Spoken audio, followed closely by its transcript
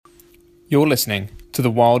You're listening to the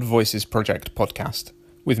Wild Voices Project podcast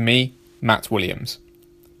with me, Matt Williams.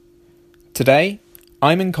 Today,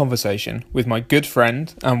 I'm in conversation with my good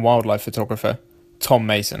friend and wildlife photographer, Tom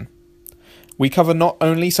Mason. We cover not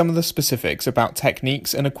only some of the specifics about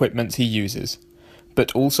techniques and equipment he uses,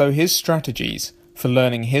 but also his strategies for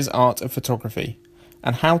learning his art of photography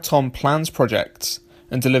and how Tom plans projects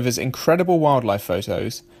and delivers incredible wildlife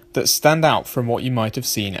photos that stand out from what you might have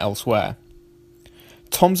seen elsewhere.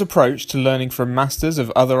 Tom's approach to learning from masters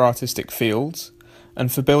of other artistic fields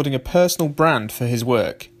and for building a personal brand for his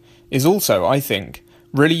work is also, I think,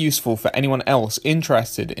 really useful for anyone else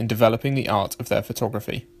interested in developing the art of their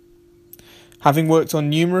photography. Having worked on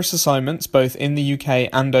numerous assignments both in the UK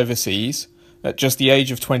and overseas, at just the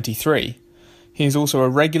age of 23, he is also a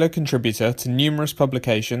regular contributor to numerous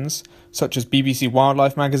publications such as BBC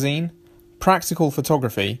Wildlife Magazine, Practical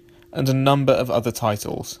Photography, and a number of other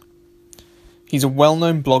titles. He's a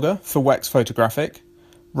well-known blogger for Wex Photographic,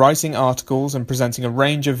 writing articles and presenting a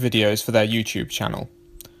range of videos for their YouTube channel.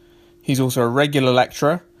 He's also a regular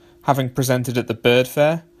lecturer, having presented at the Bird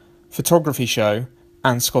Fair, Photography Show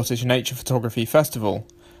and Scottish Nature Photography Festival,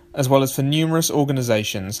 as well as for numerous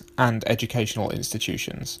organisations and educational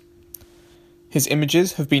institutions. His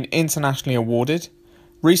images have been internationally awarded,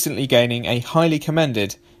 recently gaining a highly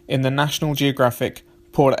commended in the National Geographic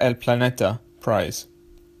Por el Planeta prize.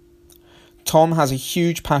 Tom has a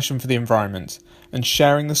huge passion for the environment and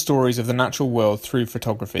sharing the stories of the natural world through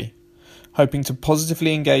photography, hoping to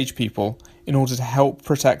positively engage people in order to help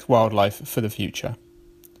protect wildlife for the future.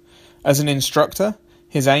 As an instructor,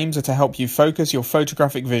 his aims are to help you focus your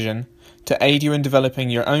photographic vision, to aid you in developing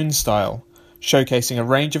your own style, showcasing a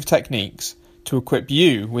range of techniques to equip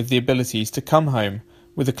you with the abilities to come home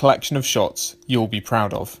with a collection of shots you'll be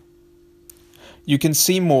proud of. You can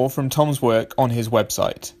see more from Tom's work on his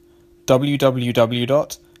website,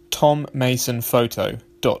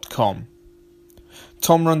 www.tommasonphoto.com.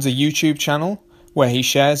 Tom runs a YouTube channel where he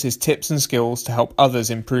shares his tips and skills to help others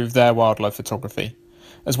improve their wildlife photography,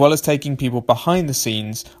 as well as taking people behind the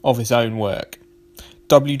scenes of his own work.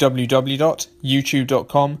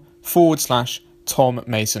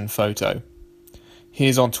 www.youtube.com/TomMasonPhoto. He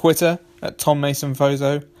is on Twitter at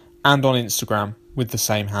TomMasonPhoto and on Instagram with the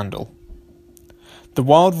same handle. The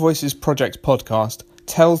Wild Voices Project podcast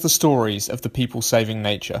tells the stories of the people saving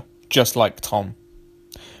nature, just like Tom.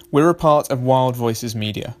 We're a part of Wild Voices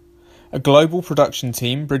Media, a global production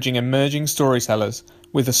team bridging emerging storytellers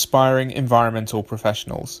with aspiring environmental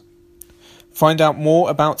professionals. Find out more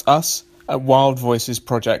about us at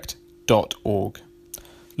wildvoicesproject.org.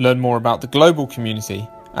 Learn more about the global community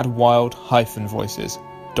at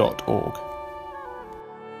wild-voices.org.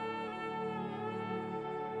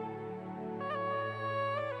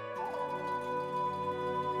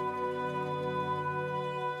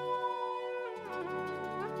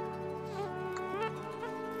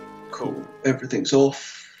 Cool. Everything's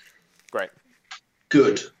off. Great.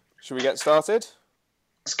 Good. Should we get started?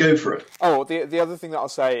 Let's go for it. Oh, the other thing that I'll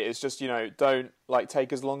say is just, don't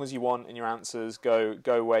take as long as you want in your answers.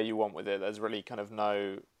 Go where you want with it. There's really kind of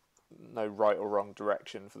no right or wrong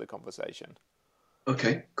direction for the conversation.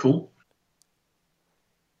 Okay, cool.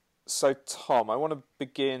 So, Tom, I want to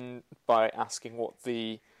begin by asking what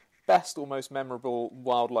the best or most memorable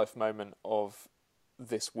wildlife moment of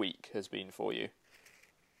this week has been for you.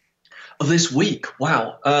 Of this week,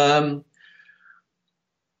 wow.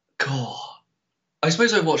 God, I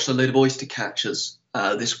suppose I watched a load of oyster catchers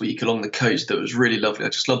this week along the coast. That was really lovely. I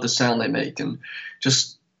just love the sound they make, and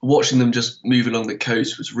just watching them just move along the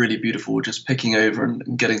coast was really beautiful. Just picking over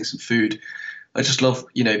and getting some food. I just love,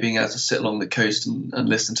 being able to sit along the coast and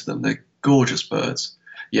listen to them. They're gorgeous birds.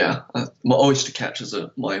 Yeah, my oyster catchers are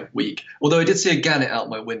my week. Although I did see a gannet out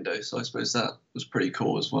my window, so I suppose that was pretty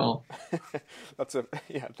cool as well. That's a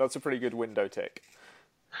pretty good window tick.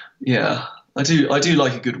 Yeah, I do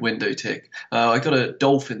like a good window tick. I got a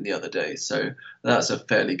dolphin the other day, so that's a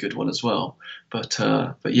fairly good one as well. But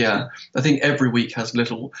yeah, I think every week has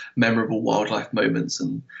little memorable wildlife moments,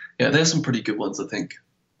 and yeah, there's some pretty good ones, I think.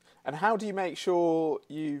 And how do you make sure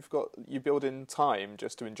you build in time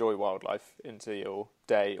just to enjoy wildlife into your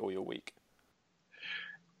day or your week?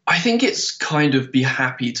 I think it's kind of be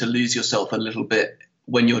happy to lose yourself a little bit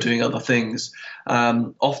when you're doing other things.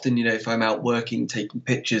 Often, if I'm out working, taking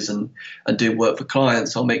pictures and doing work for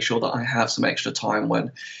clients, I'll make sure that I have some extra time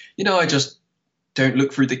when, I just don't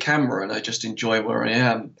look through the camera and I just enjoy where I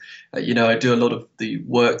am. I do a lot of the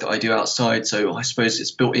work that I do outside, so I suppose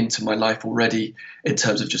it's built into my life already in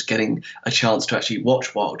terms of just getting a chance to actually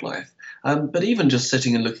watch wildlife. But even just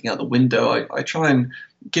sitting and looking out the window, I try and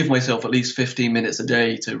give myself at least 15 minutes a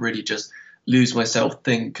day to really just lose myself,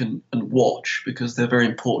 think, and watch, because they're very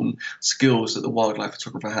important skills that the wildlife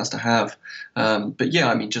photographer has to have. But yeah,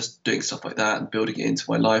 I mean, just doing stuff like that and building it into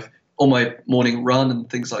my life on my morning run and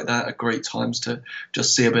things like that are great times to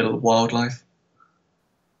just see a bit of the wildlife.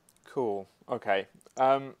 Cool. Okay.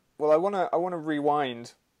 Well, I wanna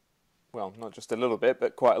rewind. Well, not just a little bit,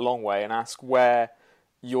 but quite a long way, and ask where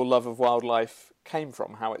your love of wildlife came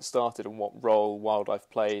from, how it started, and what role wildlife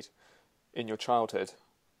played in your childhood.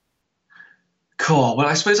 Cool. Well,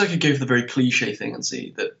 I suppose I could go for the very cliche thing and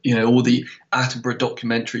see that, all the Attenborough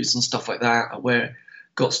documentaries and stuff like that are where it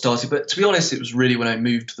got started. But to be honest, it was really when I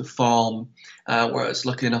moved to the farm, where I was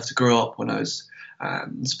lucky enough to grow up when I was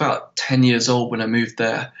about 10 years old when I moved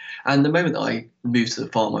there. And the moment that I moved to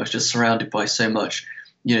the farm, I was just surrounded by so much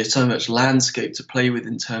landscape to play with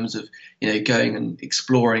in terms of, going and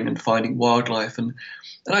exploring and finding wildlife. And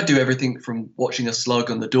I do everything from watching a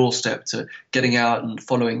slug on the doorstep to getting out and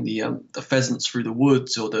following the pheasants through the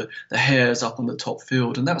woods, or the hares up on the top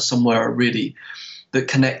field. And that was somewhere that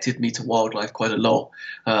connected me to wildlife quite a lot.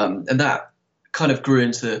 And that kind of grew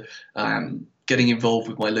into getting involved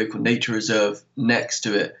with my local nature reserve next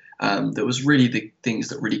to it. That was really the things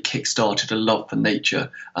that really kick-started a love for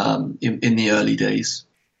nature in the early days.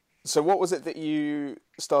 So, what was it that you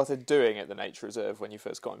started doing at the nature reserve when you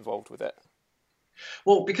first got involved with it?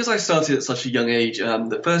 Well, because I started at such a young age,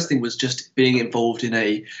 the first thing was just being involved in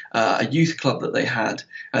a youth club that they had,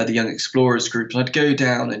 the Young Explorers Group. And I'd go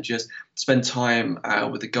down and just spend time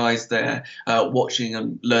with the guys there, watching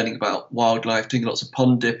and learning about wildlife, doing lots of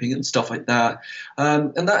pond dipping and stuff like that.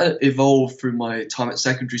 And that evolved through my time at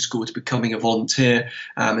secondary school to becoming a volunteer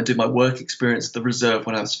and did my work experience at the reserve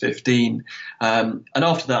when I was 15. And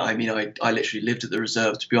after that, I mean, I literally lived at the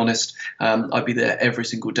reserve, to be honest. I'd be there every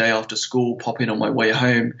single day after school, pop in on my way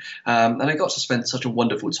home. And I got to spend such a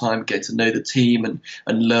wonderful time getting to know the team and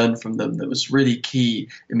learn from them. That was really key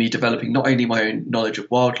in me developing not only my own knowledge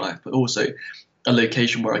of wildlife, but also a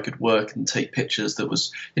location where I could work and take pictures. That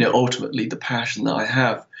was, ultimately the passion that I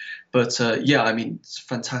have. But yeah, I mean, it's a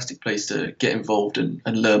fantastic place to get involved and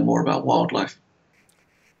learn more about wildlife.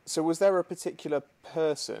 So, was there a particular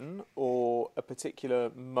person or a particular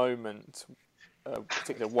moment, a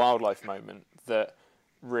particular wildlife moment that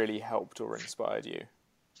really helped or inspired you?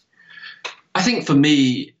 I think for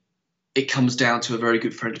me, it comes down to a very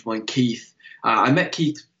good friend of mine, Keith. I met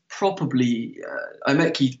Keith properly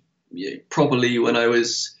when I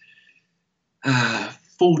was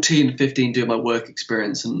 14, 15, doing my work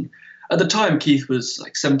experience. And at the time, Keith was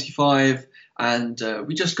like 75, and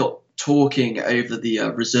we just got talking over the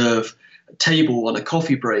reserve table on a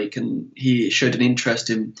coffee break, and he showed an interest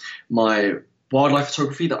in my wildlife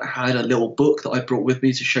photography, that I had a little book that I brought with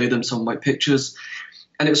me to show them some of my pictures.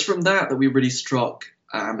 And it was from that we really struck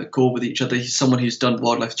a chord with each other. He's someone who's done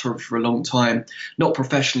wildlife photography for a long time, not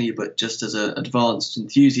professionally, but just as an advanced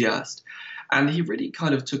enthusiast. And he really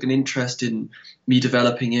kind of took an interest in me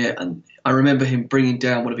developing it. And I remember him bringing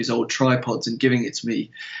down one of his old tripods and giving it to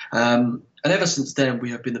me. And ever since then,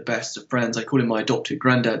 we have been the best of friends. I call him my adopted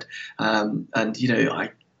granddad. And,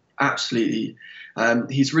 I absolutely,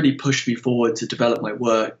 he's really pushed me forward to develop my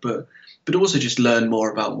work, but also just learn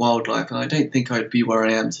more about wildlife. And I don't think I'd be where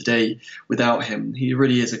I am today without him. He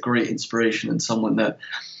really is a great inspiration and someone that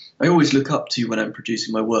I always look up to when I'm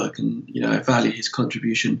producing my work. And, I value his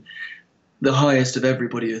contribution the highest of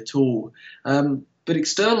everybody at all. But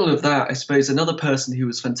external of that, I suppose another person who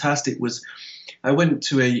was fantastic was, I went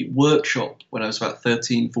to a workshop when I was about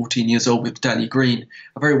 13, 14 years old with Danny Green,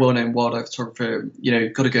 a very well-known wildlife photographer.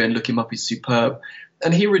 Got to go and look him up. He's superb.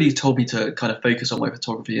 And he really told me to kind of focus on my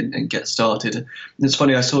photography and get started. And it's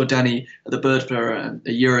funny, I saw Danny at the Bird Fair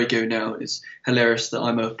a year ago now. It's hilarious that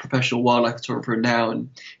I'm a professional wildlife photographer now, and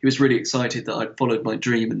he was really excited that I'd followed my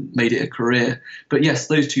dream and made it a career. But yes,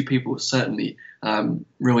 those two people were certainly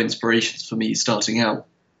real inspirations for me starting out.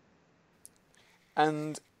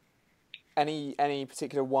 And any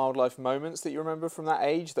particular wildlife moments that you remember from that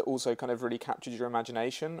age that also kind of really captured your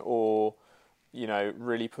imagination, or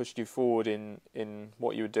really pushed you forward in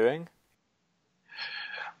what you were doing?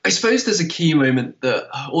 I suppose there's a key moment that,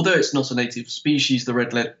 although it's not a native species, the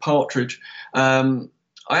red-legged partridge, I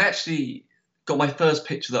actually got my first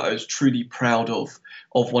picture that I was truly proud of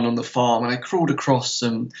one on the farm. And I crawled across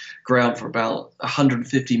some ground for about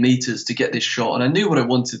 150 meters to get this shot. And I knew what I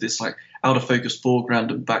wanted, this like out of focus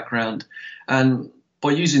foreground and background. And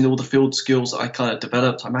by using all the field skills that I kind of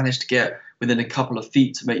developed, I managed to get within a couple of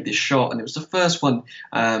feet to make this shot. And it was the first one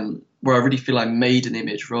where I really feel I made an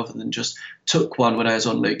image rather than just took one when I was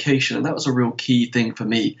on location. And that was a real key thing for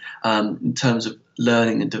me in terms of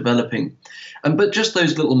learning and developing. But just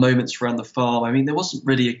those little moments around the farm, I mean, there wasn't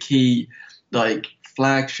really a key like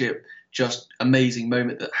flagship, just amazing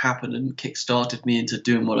moment that happened and kick-started me into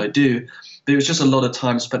doing what I do. But it was just a lot of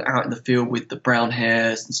time spent out in the field with the brown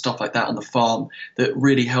hares and stuff like that on the farm that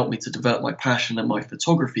really helped me to develop my passion and my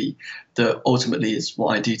photography that ultimately is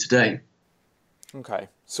what I do today. Okay,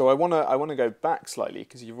 so I wanna go back slightly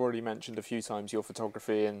because you've already mentioned a few times your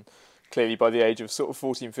photography, and clearly by the age of sort of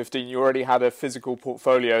 14, 15, you already had a physical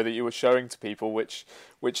portfolio that you were showing to people, which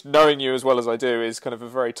knowing you as well as I do is kind of a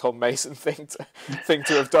very Tom Mason thing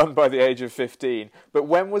to have done by the age of 15. But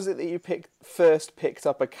when was it that you first picked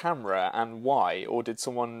up a camera, and why? Or did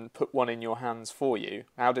someone put one in your hands for you?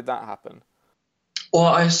 How did that happen? Well,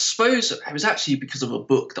 I suppose it was actually because of a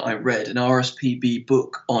book that I read, an RSPB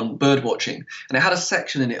book on bird watching, and it had a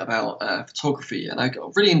section in it about photography, and I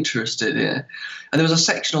got really interested in it. And there was a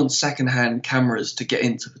section on second-hand cameras to get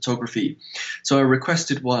into photography. So I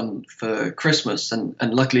requested one for Christmas, and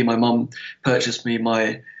luckily my mum purchased me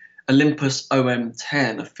my Olympus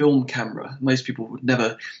OM10, a film camera. Most people would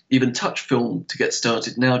never even touch film to get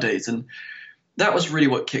started nowadays, and that was really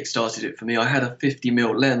what kick-started it for me. I had a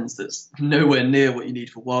 50mm lens that's nowhere near what you need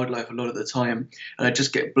for wildlife a lot of the time, and I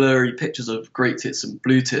just get blurry pictures of great tits and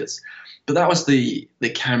blue tits. But that was the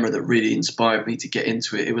camera that really inspired me to get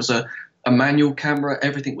into it. It was a manual camera.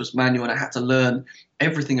 Everything was manual, and I had to learn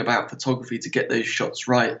everything about photography to get those shots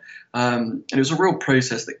right. And it was a real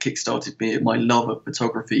process that kick-started me in my love of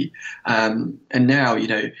photography. And now,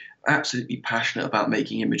 absolutely passionate about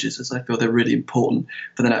making images, as I feel they're really important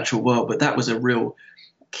for the natural world. But that was a real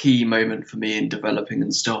key moment for me in developing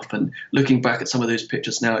and stuff. And looking back at some of those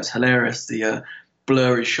pictures now, it's hilarious, the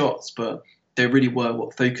blurry shots, but they really were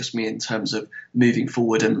what focused me in terms of moving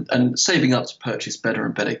forward and saving up to purchase better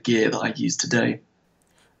and better gear that I use today.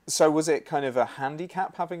 So was it kind of a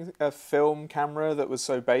handicap having a film camera that was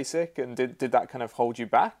so basic, and did that kind of hold you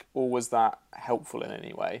back, or was that helpful in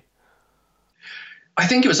any way? I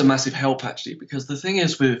think it was a massive help, actually, because the thing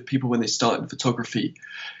is with people when they start in photography,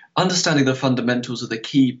 understanding the fundamentals are the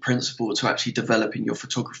key principle to actually developing your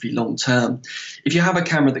photography long term. If you have a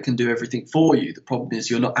camera that can do everything for you, the problem is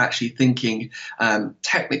you're not actually thinking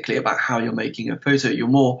technically about how you're making a photo. You're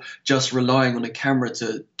more just relying on a camera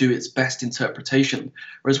to do its best interpretation.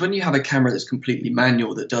 Whereas when you have a camera that's completely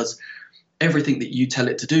manual, that does everything that you tell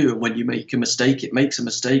it to do, and when you make a mistake, it makes a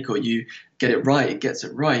mistake, or you get it right, it gets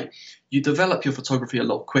it right, you develop your photography a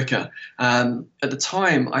lot quicker. At the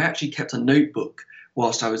time, I actually kept a notebook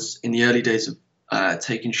whilst I was in the early days of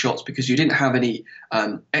taking shots, because you didn't have any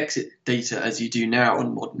exit data as you do now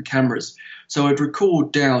on modern cameras. So I'd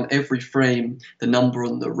record down every frame, the number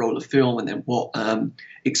on the roll of film, and then what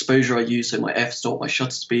exposure I used, so my f-stop, my shutter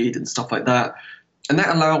speed, and stuff like that. And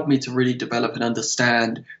that allowed me to really develop and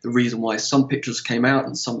understand the reason why some pictures came out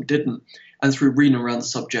and some didn't. And through reading around the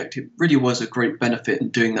subject, it really was a great benefit in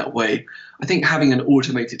doing that way. I think having an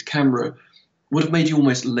automated camera would have made you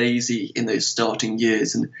almost lazy in those starting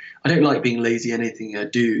years. And I don't like being lazy in anything I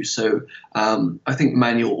do. So I think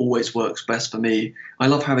manual always works best for me. I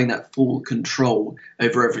love having that full control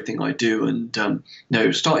over everything I do. And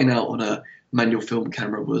starting out on a manual film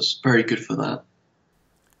camera was very good for that.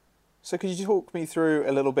 So could you talk me through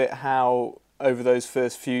a little bit how, over those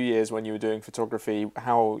first few years when you were doing photography,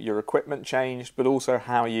 how your equipment changed, but also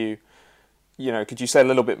how could you say a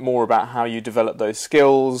little bit more about how you developed those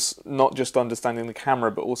skills, not just understanding the camera,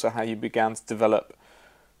 but also how you began to develop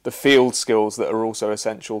the field skills that are also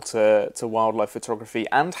essential to wildlife photography,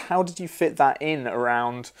 and how did you fit that in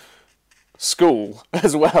around school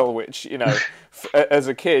as well, which, as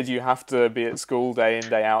a kid, you have to be at school day in,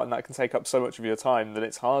 day out, and that can take up so much of your time that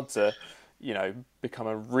it's hard to, become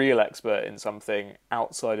a real expert in something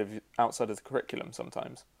outside of the curriculum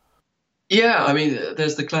sometimes. Yeah, I mean,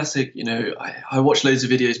 there's the classic, I watch loads of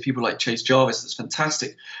videos, people like Chase Jarvis, that's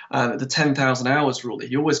fantastic. The 10,000 hours rule that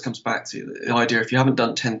he always comes back to, the idea if you haven't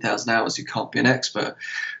done 10,000 hours, you can't be an expert.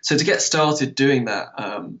 So to get started doing that,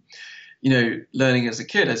 learning as a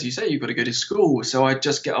kid, as you say, you've got to go to school. So I'd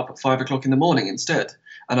just get up at 5 o'clock in the morning instead.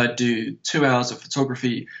 And I'd do 2 hours of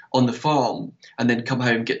photography on the farm and then come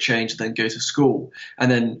home, get changed, and then go to school. And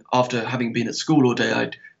then after having been at school all day,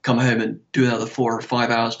 I'd come home and do another 4 or 5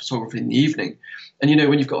 hours photography in the evening. And,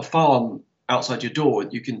 when you've got a farm outside your door,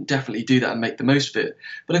 you can definitely do that and make the most of it.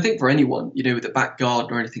 But I think for anyone, with a back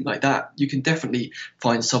garden or anything like that, you can definitely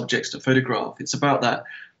find subjects to photograph. It's about that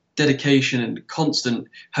dedication and constant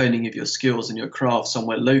honing of your skills and your craft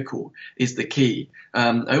somewhere local is the key.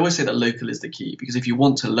 I always say that local is the key, because if you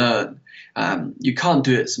want to learn, you can't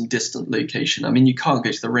do it at some distant location. I mean, you can't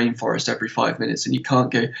go to the rainforest every 5 minutes, and you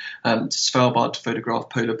can't go to Svalbard to photograph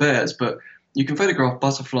polar bears, but you can photograph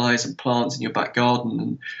butterflies and plants in your back garden,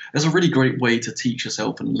 and there's a really great way to teach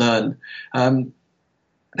yourself and learn.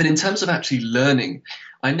 But in terms of actually learning,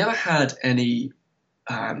 I never had any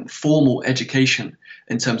formal education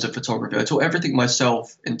in terms of photography. I taught everything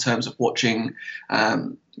myself in terms of watching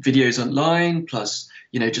videos online, plus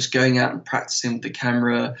just going out and practicing with the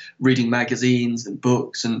camera, reading magazines and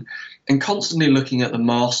books, and constantly looking at the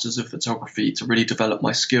masters of photography to really develop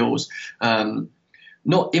my skills.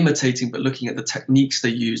 Not imitating, but looking at the techniques they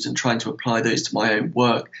used and trying to apply those to my own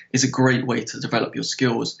work is a great way to develop your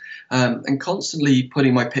skills. And constantly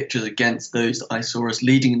putting my pictures against those that I saw as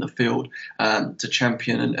leading in the field to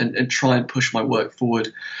champion and try and push my work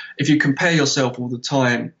forward. If you compare yourself all the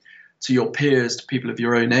time to your peers, to people of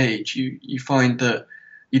your own age, you find that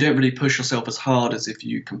you don't really push yourself as hard as if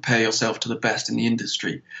you compare yourself to the best in the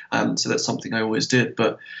industry. So that's something I always did.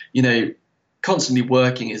 But, constantly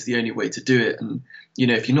working is the only way to do it. And,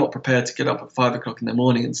 if you're not prepared to get up at 5 o'clock in the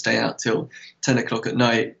morning and stay out till 10 o'clock at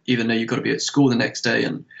night, even though you've got to be at school the next day,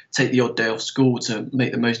 and take the odd day off school to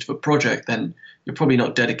make the most of a project, then you're probably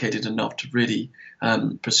not dedicated enough to really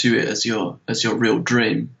pursue it as your real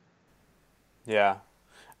dream. Yeah.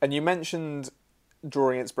 And you mentioned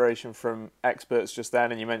drawing inspiration from experts just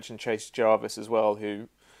then, and you mentioned Chase Jarvis as well, who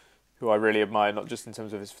I really admire, not just in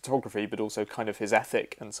terms of his photography, but also kind of his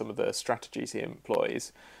ethic and some of the strategies he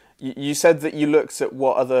employs. You said that you looked at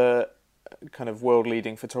what other kind of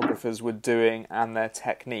world-leading photographers were doing and their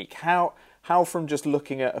technique. How from just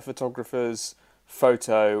looking at a photographer's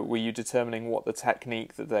photo were you determining what the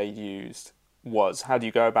technique that they used was? How do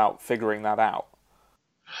you go about figuring that out?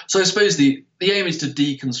 So I suppose the aim is to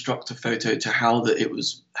deconstruct a photo to how it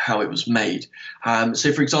was made.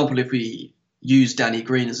 So, for example, if we use Danny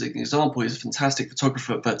Green as an example, he's a fantastic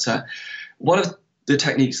photographer, but one of the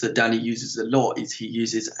techniques that Danny uses a lot is he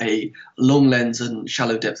uses a long lens and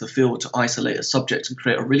shallow depth of field to isolate a subject and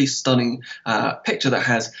create a really stunning picture that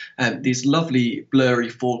has these lovely blurry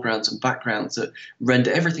foregrounds and backgrounds that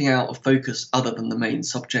render everything out of focus other than the main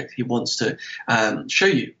subject he wants to show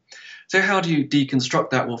you. So how do you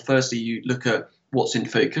deconstruct that? Well, firstly, you look at what's in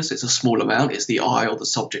focus. It's a small amount. It's the eye or the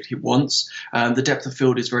subject he wants. The depth of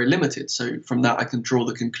field is very limited. So from that, I can draw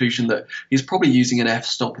the conclusion that he's probably using an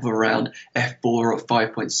f-stop of around f4 or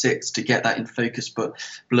 5.6 to get that in focus, but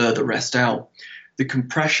blur the rest out. The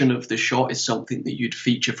compression of the shot is something that you'd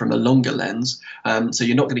feature from a longer lens. So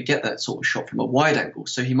you're not going to get that sort of shot from a wide angle.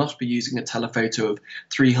 So he must be using a telephoto of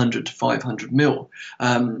 300 to 500 mil.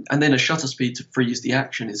 And then a shutter speed to freeze the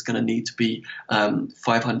action is going to need to be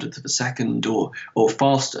 500th of a second or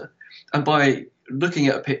faster. And by looking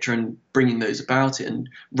at a picture and bringing those about it and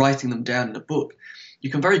writing them down in a book, you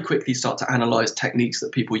can very quickly start to analyze techniques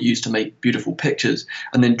that people use to make beautiful pictures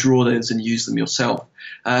and then draw those and use them yourself.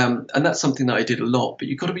 And that's something that I did a lot, but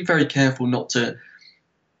you've got to be very careful not to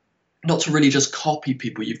really just copy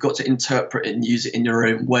people. You've got to interpret it and use it in your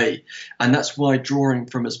own way. And that's why drawing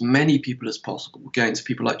from as many people as possible, going to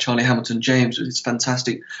people like Charlie Hamilton James with his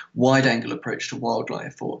fantastic wide angle approach to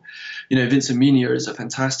wildlife, or, Vincent Munier is a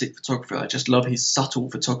fantastic photographer. I just love his subtle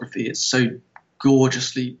photography. It's so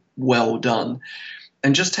gorgeously well done.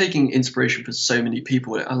 And just taking inspiration from so many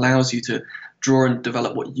people, it allows you to draw and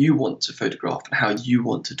develop what you want to photograph and how you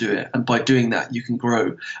want to do it. And by doing that, you can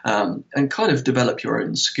grow and kind of develop your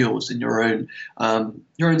own skills and your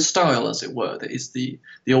own style, as it were. That is the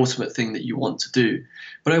ultimate thing that you want to do.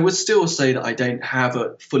 But I would still say that I don't have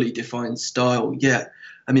a fully defined style yet.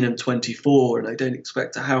 I mean, I'm 24 and I don't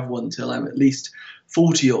expect to have one till I'm at least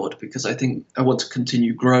 40 odd, because I think I want to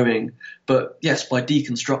continue growing. But yes, by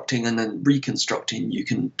deconstructing and then reconstructing, you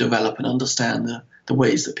can develop and understand the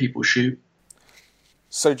ways that people shoot.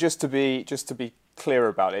 So just to be clear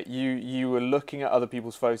about it, you were looking at other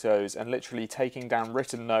people's photos and literally taking down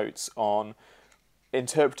written notes on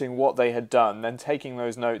interpreting what they had done, then taking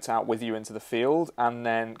those notes out with you into the field and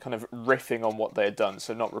then kind of riffing on what they had done.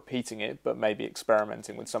 So not repeating it, but maybe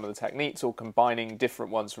experimenting with some of the techniques or combining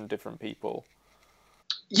different ones from different people.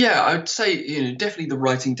 Yeah, I would say, definitely the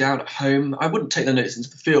writing down at home. I wouldn't take the notes into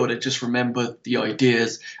the field. I'd just remember the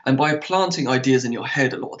ideas. And by planting ideas in your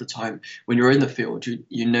head a lot of the time, when you're in the field,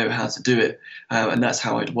 you know how to do it. And that's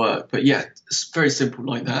how I'd work. But yeah, it's very simple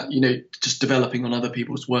like that, just developing on other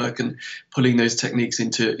people's work and pulling those techniques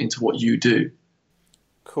into what you do.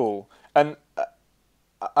 Cool. And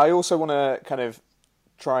I also want to kind of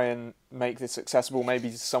try and make this accessible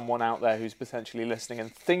maybe to someone out there who's potentially listening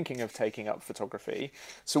and thinking of taking up photography.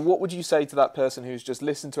 So what would you say to that person who's just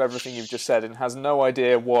listened to everything you've just said and has no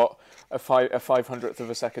idea what a 500th of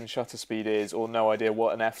a second shutter speed is, or no idea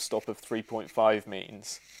what an f-stop of 3.5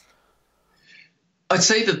 means? I'd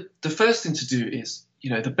say that the first thing to do is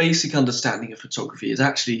the basic understanding of photography is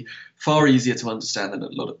actually far easier to understand than a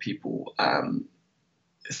lot of people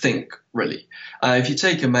think, really. If you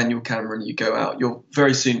take a manual camera and you go out, you'll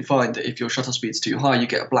very soon find that if your shutter speed's too high, you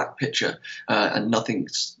get a black picture and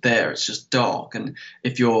nothing's there. It's just dark. And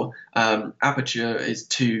if your aperture is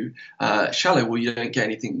too shallow, well, you don't get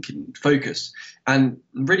anything in focus. And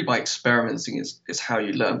really by experimenting is how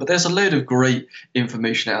you learn. But there's a load of great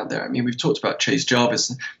information out there. I mean, we've talked about Chase Jarvis.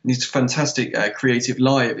 And he's fantastic. Creative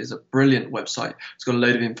Live is a brilliant website. It's got a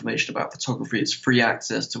load of information about photography. It's free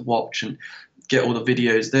access to watch and get all the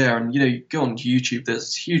videos there. And, you go on YouTube,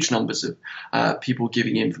 there's huge numbers of people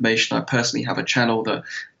giving information. I personally have a channel that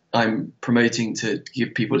I'm promoting to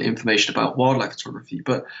give people information about wildlife photography.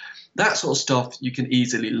 But that sort of stuff you can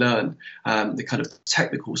easily learn, the kind of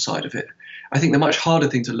technical side of it. I think the much harder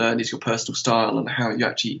thing to learn is your personal style and how you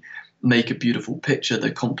actually make a beautiful picture,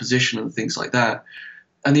 the composition and things like that.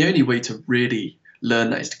 And the only way to really learn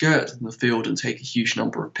that is to go out in the field and take a huge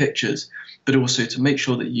number of pictures, but also to make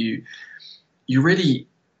sure that you really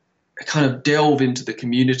kind of delve into the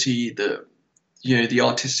community, the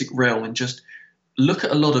artistic realm, and just look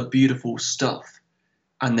at a lot of beautiful stuff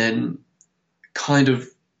and then kind of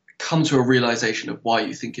come to a realization of why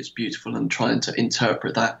you think it's beautiful and trying to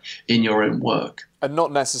interpret that in your own work. And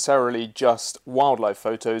not necessarily just wildlife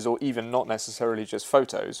photos, or even not necessarily just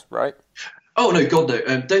photos, right? Oh, no, God,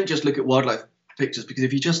 no. Don't just look at wildlife pictures, because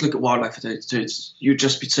if you just look at wildlife photos, you'd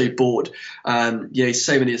just be so bored.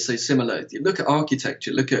 So many are so similar. You look at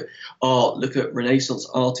architecture, look at art, look at Renaissance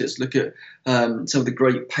artists, look at some of the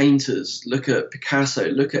great painters, look at Picasso,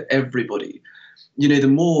 look at everybody. The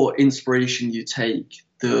more inspiration you take,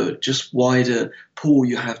 the just wider pool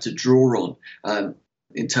you have to draw on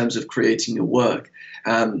in terms of creating your work.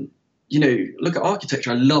 Look at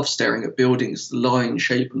architecture. I love staring at buildings, the line,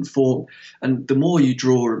 shape and form. And the more you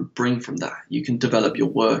draw and bring from that, you can develop your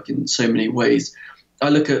work in so many ways. I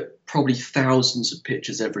look at probably thousands of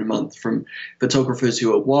pictures every month from photographers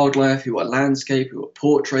who are wildlife, who are landscape, who are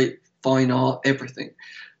portrait, fine art, everything.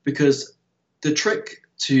 Because the trick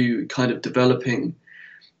to kind of developing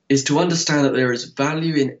is to understand that there is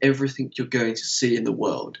value in everything you're going to see in the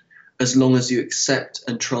world, as long as you accept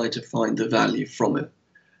and try to find the value from it.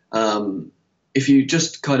 If you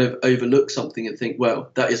just kind of overlook something and think, well,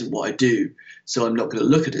 that isn't what I do, so I'm not going to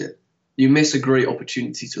look at it, you miss a great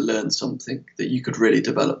opportunity to learn something that you could really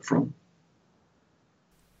develop from.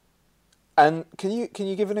 And can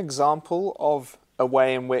you give an example of a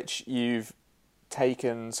way in which you've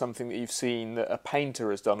taken something that you've seen that a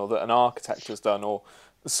painter has done, or that an architect has done, or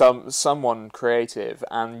someone creative,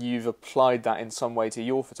 and you've applied that in some way to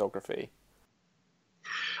your photography?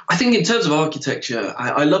 I think in terms of architecture,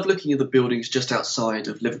 I love looking at the buildings just outside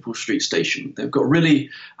of Liverpool Street Station. They've got really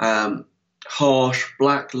harsh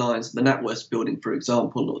black lines. The NatWest building, for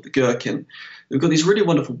example, or the Gherkin, they've got these really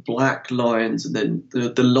wonderful black lines, and then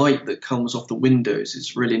the light that comes off the windows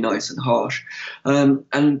is really nice and harsh. And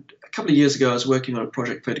a couple of years ago, I was working on a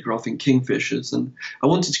project photographing kingfishers, and I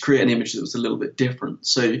wanted to create an image that was a little bit different.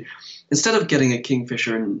 So instead of getting a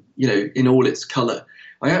kingfisher in all its color,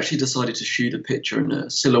 I actually decided to shoot a picture in a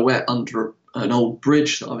silhouette under an old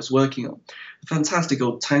bridge that I was working on. A fantastic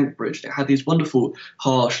old tank bridge. It had these wonderful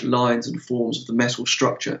harsh lines and forms of the metal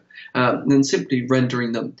structure. And then simply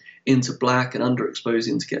rendering them into black and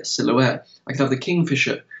underexposing to get a silhouette. I could have the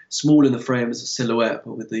kingfisher small in the frame as a silhouette,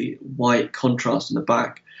 but with the white contrast in the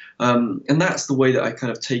back. And that's the way that I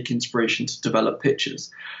kind of take inspiration to develop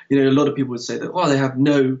pictures. A lot of people would say that, they have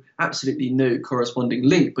absolutely no corresponding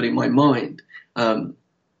link, but in my mind,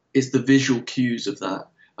 is the visual cues of that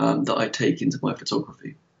that I take into my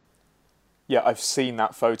photography. Yeah, I've seen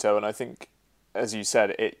that photo, and I think, as you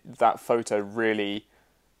said, that photo really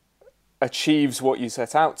achieves what you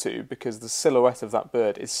set out to, because the silhouette of that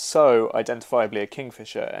bird is so identifiably a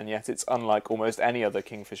kingfisher, and yet it's unlike almost any other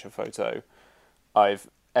kingfisher photo I've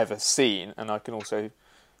ever seen. And I can also,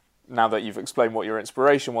 now that you've explained what your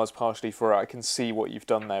inspiration was partially for it, I can see what you've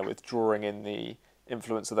done there with drawing in the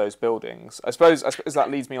influence of those buildings. I suppose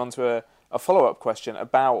that leads me on to a follow-up question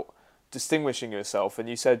about distinguishing yourself. And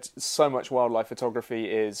you said so much wildlife photography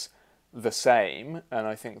is the same, and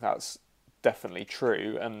I think that's definitely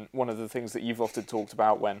true. And one of the things that you've often talked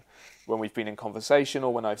about when we've been in conversation,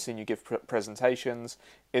 or when I've seen you give presentations,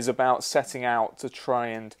 is about setting out to try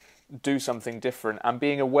and do something different, and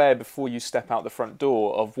being aware before you step out the front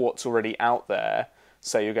door of what's already out there.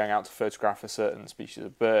 Say you're going out to photograph a certain species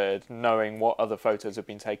of bird, knowing what other photos have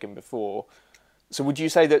been taken before. So would you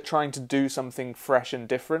say that trying to do something fresh and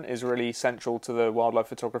different is really central to the wildlife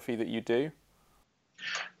photography that you do?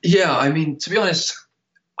 Yeah, I mean, to be honest,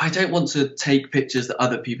 I don't want to take pictures that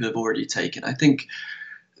other people have already taken. I think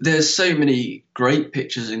there's so many great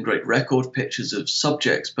pictures and great record pictures of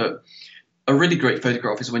subjects, but a really great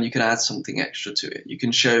photograph is when you can add something extra to it. You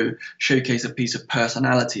can showcase a piece of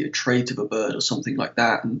personality, a trait of a bird or something like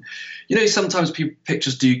that. And, sometimes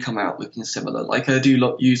pictures do come out looking similar. Like I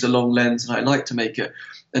do use a long lens and I like to make a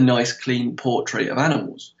nice, clean portrait of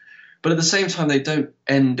animals. But at the same time, they don't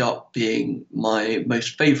end up being my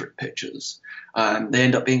most favorite pictures. They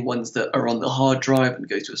end up being ones that are on the hard drive and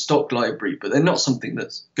go to a stock library, but they're not something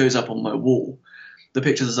that goes up on my wall. The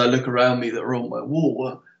pictures as I look around me that are on my wall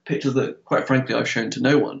are pictures that, quite frankly, I've shown to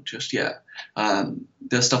no one just yet.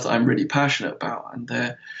 They're stuff that I'm really passionate about, and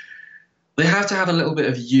they have to have a little bit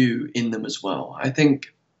of you in them as well. I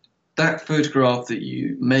think that photograph that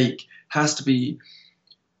you make has to be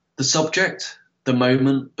the subject, the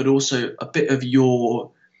moment, but also a bit of your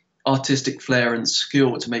artistic flair and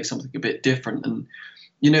skill to make something a bit different. And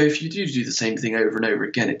if you do the same thing over and over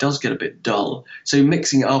again, it does get a bit dull. So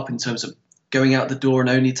mixing it up in terms of going out the door and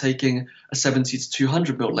only taking a 70 to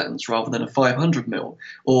 200 mil lens rather than a 500 mil,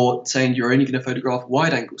 or saying you're only going to photograph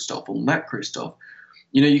wide angle stuff or macro stuff,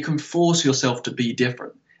 you can force yourself to be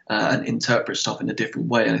different and interpret stuff in a different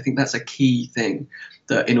way. And I think that's a key thing,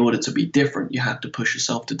 that in order to be different, you have to push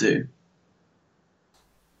yourself to do.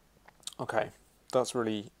 Okay, that's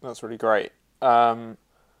really great. So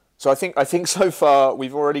I think so far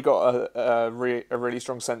we've already got a really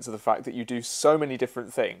strong sense of the fact that you do so many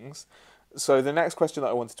different things. So the next question that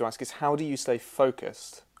I wanted to ask is, how do you stay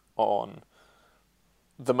focused on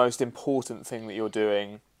the most important thing that you're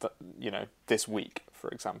doing, this week, for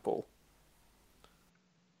example?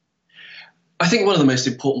 I think one of the most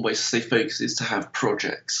important ways to stay focused is to have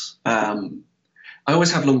projects. I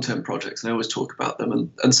always have long-term projects, and I always talk about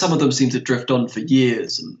them, and some of them seem to drift on for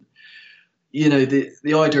years. And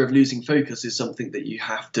the idea of losing focus is something that you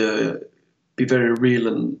have to be very real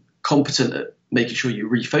and competent at making sure you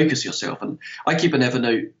refocus yourself. And I keep an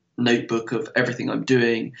Evernote notebook of everything I'm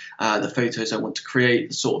doing, the photos I want to create,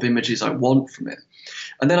 the sort of images I want from it.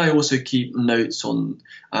 And then I also keep notes on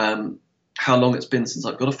how long it's been since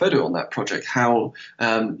I've got a photo on that project, how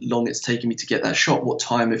long it's taken me to get that shot, what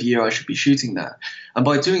time of year I should be shooting that. And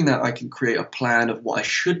by doing that, I can create a plan of what I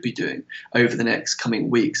should be doing over the next coming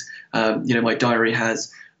weeks. My diary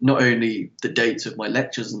has not only the dates of my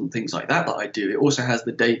lectures and things like that I do, it also has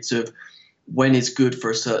the dates of when is good for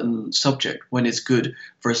a certain subject, when is good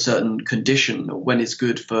for a certain condition, or when is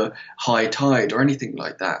good for high tide or anything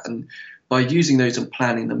like that. And by using those and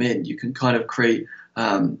planning them in, you can kind of create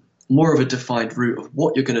more of a defined route of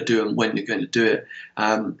what you're going to do and when you're going to do it,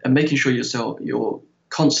 and making sure you're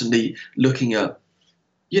constantly looking at,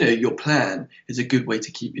 your plan is a good way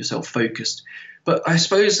to keep yourself focused. But I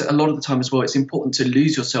suppose a lot of the time as well, it's important to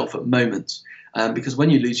lose yourself at moments, because when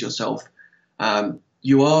you lose yourself,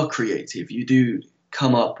 you are creative. You do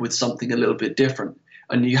come up with something a little bit different,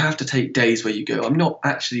 and you have to take days where you go, I'm not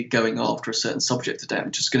actually going after a certain subject today. I'm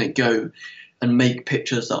just going to go and make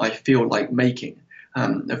pictures that I feel like making.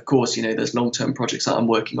 Of course, there's long-term projects that I'm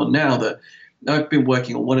working on now that I've been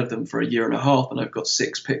working on one of them for a year and a half, and I've got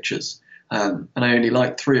 6 pictures, and I only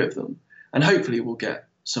like 3 of them. And hopefully we'll get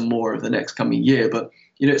some more of the next coming year. But,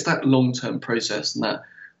 it's that long-term process and that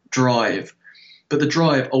drive. But the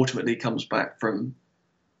drive ultimately comes back from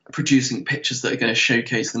producing pictures that are going to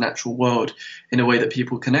showcase the natural world in a way that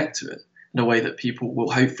people connect to it, in a way that people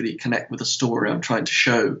will hopefully connect with the story I'm trying to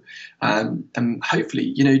show, and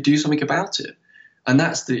hopefully, do something about it. And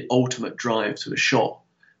that's the ultimate drive to a shot.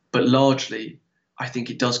 But largely, I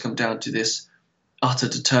think it does come down to this utter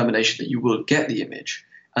determination that you will get the image,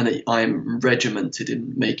 and that I'm regimented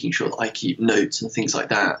in making sure that I keep notes and things like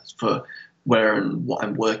that for where and what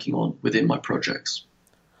I'm working on within my projects.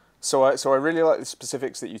 So I really like the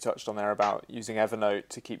specifics that you touched on there about using Evernote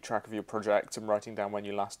to keep track of your project and writing down when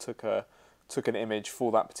you last took an image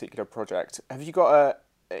for that particular project. Have you got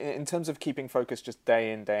in terms of keeping focus just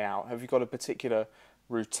day in, day out, have you got a particular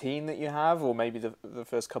routine that you have, or maybe the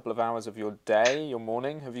first couple of hours of your day, your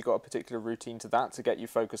morning, have you got a particular routine to that to get you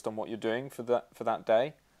focused on what you're doing for that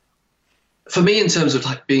day? For me, in terms of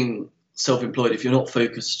like being self-employed, if you're not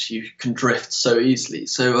focused, you can drift so easily.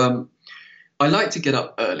 So I like to get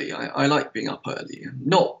up early. I like being up early.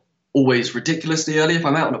 Not always ridiculously early. If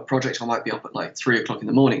I'm out on a project, I might be up at like 3 o'clock in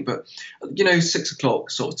the morning. But, 6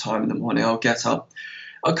 o'clock sort of time in the morning, I'll get up.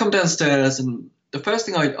 I'll come downstairs, and the first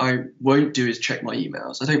thing I won't do is check my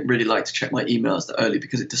emails. I don't really like to check my emails that early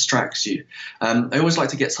because it distracts you. I always like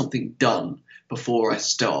to get something done before I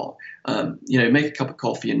start. Make a cup of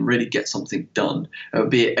coffee and really get something done.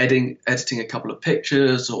 Be it editing a couple of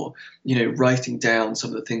pictures, or writing down some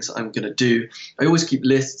of the things that I'm going to do. I always keep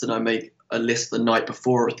lists, and I make a list the night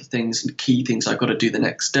before of the things and key things I've got to do the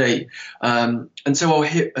next day. And so I'll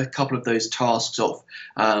hit a couple of those tasks off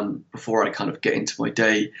before I kind of get into my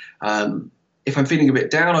day. If I'm feeling a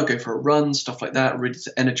bit down, I'll go for a run, stuff like that, really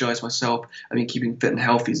to energize myself. I mean, keeping fit and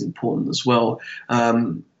healthy is important as well.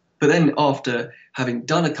 But then after having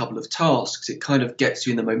done a couple of tasks, it kind of gets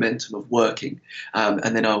you in the momentum of working.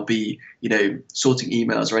 And then I'll be, sorting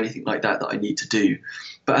emails or anything like that I need to do.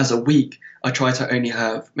 But as a week, I try to only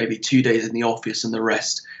have maybe 2 days in the office and the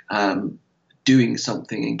rest doing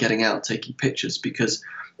something and getting out, taking pictures, because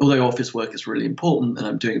although office work is really important, and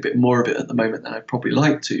I'm doing a bit more of it at the moment than I'd probably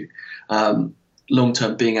like to,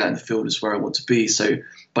 long-term being out in the field is where I want to be. So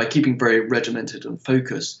by keeping very regimented and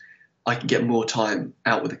focused, I can get more time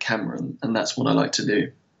out with the camera, and that's what I like to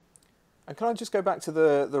do. And can I just go back to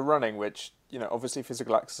the running, which, obviously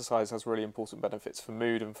physical exercise has really important benefits for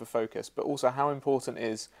mood and for focus, but also how important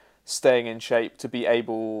is staying in shape to being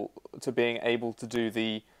able to do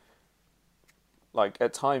the, like,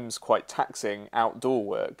 at times quite taxing outdoor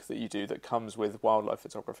work that you do that comes with wildlife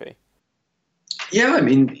photography? Yeah, I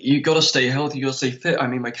mean, you got to stay healthy, you got to stay fit. I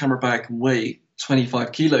mean, my camera bag can weigh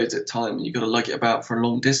 25 kilos at a time, and you've got to lug it about for a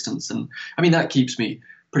long distance. And I mean, that keeps me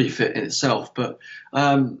pretty fit in itself. But,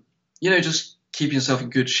 just keeping yourself in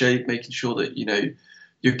good shape, making sure that,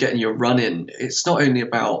 you're getting your run in. It's not only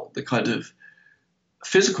about the kind of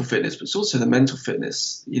physical fitness, but it's also the mental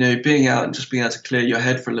fitness, being out and just being able to clear your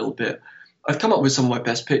head for a little bit. I've come up with some of my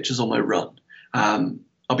best pictures on my run.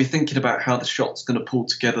 I'll be thinking about how the shot's going to pull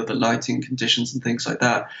together, the lighting conditions and things like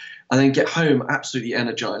that, and then get home absolutely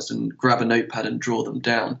energized and grab a notepad and draw them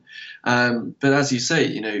down. But as you say,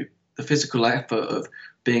 the physical effort of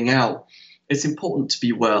being out, it's important to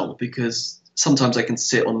be well, because sometimes I can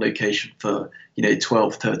sit on location for,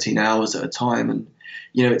 12, 13 hours at a time, and,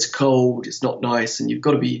 it's cold, it's not nice, and you've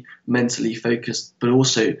got to be mentally focused, but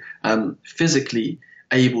also physically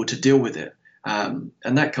able to deal with it. And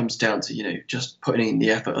that comes down to, just putting in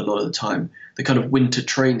the effort a lot of the time, the kind of winter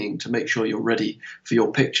training to make sure you're ready for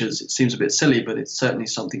your pictures. It seems a bit silly, but it's certainly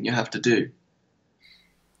something you have to do.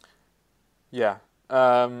 Yeah.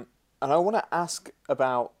 And I want to ask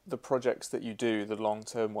about the projects that you do, the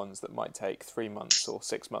long-term ones that might take 3 months or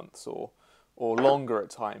 6 months or longer at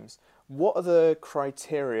times. What are the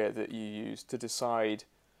criteria that you use to decide,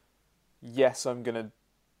 yes, I'm going to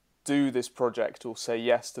do this project, or say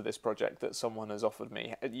yes to this project that someone has offered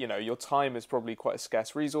me? Your time is probably quite a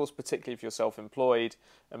scarce resource, particularly if you're self-employed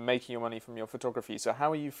and making your money from your photography. So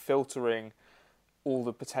how are you filtering all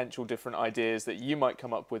the potential different ideas that you might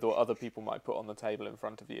come up with or other people might put on the table in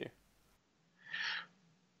front of you?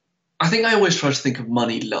 I think I always try to think of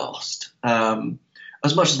money last.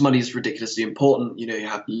 As much as money is ridiculously important, you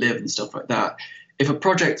have to live and stuff like that. If a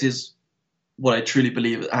project is what I truly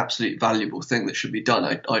believe is an absolutely valuable thing that should be done,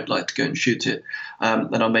 I'd like to go and shoot it,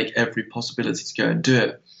 and I'll make every possibility to go and do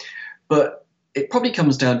it. But it probably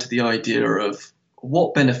comes down to the idea of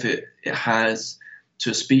what benefit it has to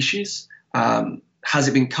a species. Has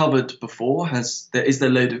it been covered before? Is there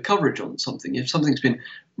a load of coverage on something? If something's been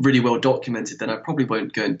really well documented, then I probably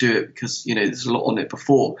won't go and do it, because there's a lot on it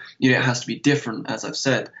before. It has to be different, as I've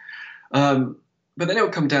said. But then it'll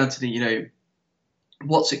come down to the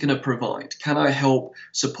what's it going to provide? Can I help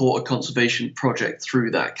support a conservation project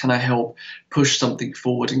through that? Can I help push something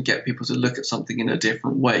forward and get people to look at something in a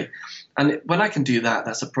different way? And when I can do that,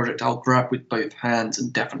 that's a project I'll grab with both hands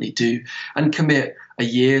and definitely do, and commit a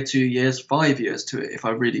year, 2 years, 5 years to it if I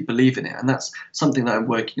really believe in it. And that's something that I'm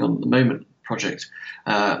working on at the moment, project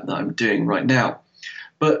that I'm doing right now.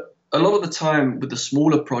 But a lot of the time with the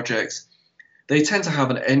smaller projects, they tend to have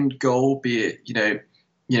an end goal, be it,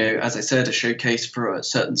 as I said, a showcase for a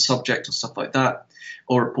certain subject or stuff like that,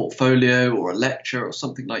 or a portfolio or a lecture or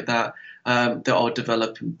something like that, that I'll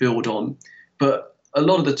develop and build on. But a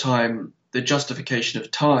lot of the time, the justification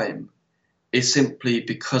of time is simply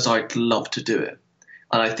because I'd love to do it.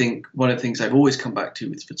 And I think one of the things I've always come back to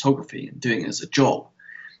with photography and doing it as a job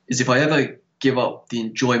is if I ever give up the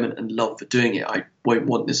enjoyment and love for doing it, I won't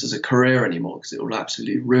want this as a career anymore, because it will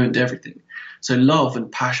absolutely ruin everything. So love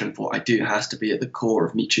and passion for what I do has to be at the core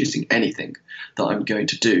of me choosing anything that I'm going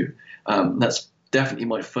to do. That's definitely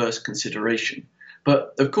my first consideration.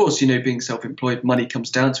 But of course, being self-employed, money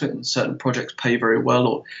comes down to it, and certain projects pay very well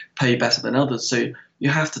or pay better than others. So you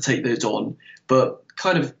have to take those on. But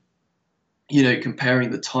kind of,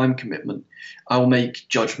 comparing the time commitment, I'll make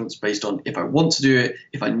judgments based on if I want to do it,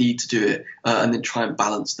 if I need to do it, and then try and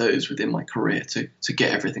balance those within my career to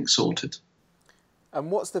get everything sorted. And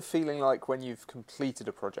what's the feeling like when you've completed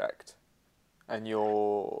a project and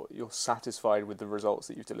you're satisfied with the results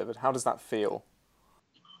that you've delivered? How does that feel?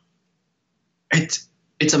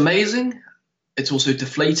 It's amazing. It's also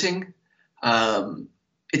deflating.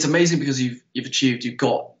 It's amazing because you've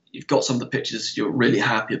got some of the pictures you're really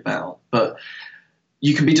happy about, but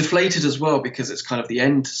you can be deflated as well because it's kind of the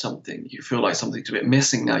end to something. You feel like something's a bit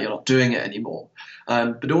missing now. You're not doing it anymore.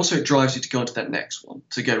 But also it drives you to go on to that next one,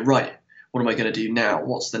 to go, right, what am I going to do now?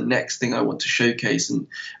 What's the next thing I want to showcase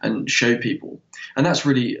and show people? And that's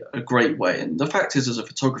really a great way. And the fact is, as a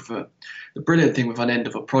photographer, the brilliant thing with an end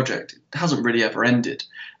of a project, it hasn't really ever ended.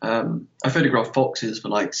 I photographed foxes for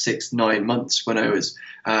like 6-9 months when I was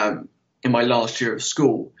in my last year of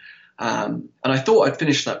school. And I thought I'd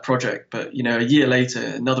finished that project, but a year later,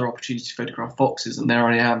 another opportunity to photograph foxes, and there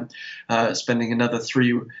I am, spending another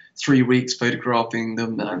three weeks photographing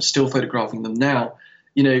them, and I'm still photographing them now.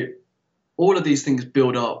 All of these things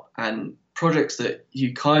build up, and projects that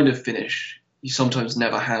you kind of finish, you sometimes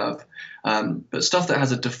never have. But stuff that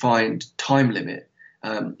has a defined time limit,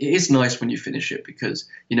 it is nice when you finish it because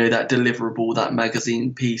that deliverable, that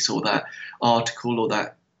magazine piece, or that article, or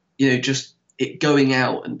that just it going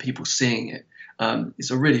out and people seeing it is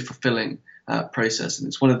a really fulfilling process, and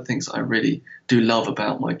it's one of the things I really do love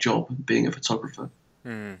about my job, being a photographer.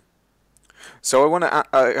 So I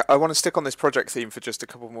want to stick on this project theme for just a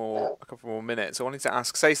couple more minutes. I wanted to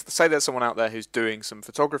ask, say there's someone out there who's doing some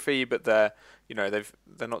photography, but they're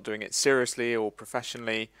not doing it seriously or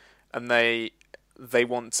professionally, and they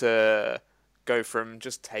want to go from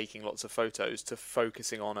just taking lots of photos to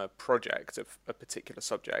focusing on a project of a particular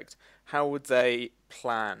subject. How would they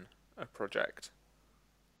plan a project?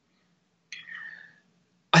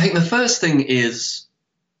 I think the first thing is,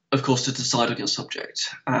 of course, to decide on your subject.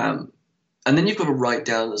 And then you've got to write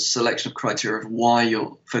down a selection of criteria of why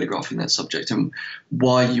you're photographing that subject and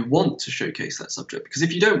why you want to showcase that subject. Because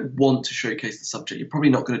if you don't want to showcase the subject, you're probably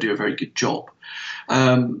not going to do a very good job.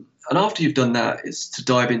 And after you've done that, it's to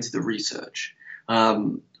dive into the research,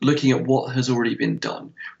 looking at what has already been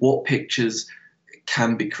done, what pictures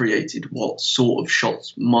can be created, what sort of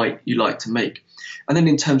shots might you like to make. And then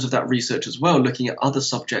in terms of that research as well, looking at other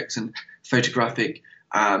subjects and photographic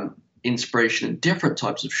inspiration and different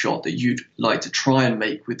types of shot that you'd like to try and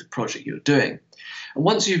make with the project you're doing. And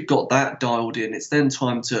once you've got that dialed in, it's then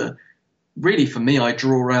time to, really for me, I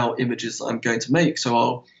draw out images that I'm going to make. So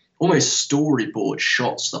I'll almost storyboard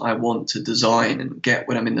shots that I want to design and get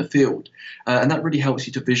when I'm in the field. And that really helps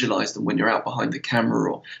you to visualize them when you're out behind the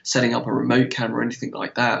camera or setting up a remote camera or anything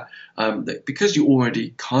like that. Because you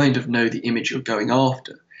already kind of know the image you're going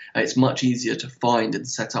after, it's much easier to find and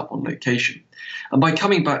set up on location. And by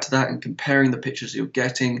coming back to that and comparing the pictures you're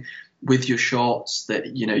getting with your shots,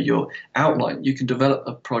 that your outline, you can develop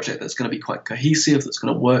a project that's going to be quite cohesive, that's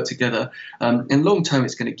going to work together. In long term,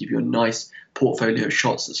 it's going to give you a nice portfolio of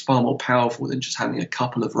shots that's far more powerful than just having a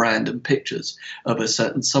couple of random pictures of a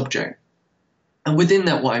certain subject. And within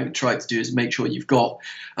that, what I would try to do is make sure you've got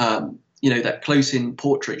that close-in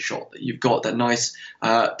portrait shot, that you've got that nice,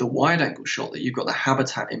 the wide-angle shot, that you've got the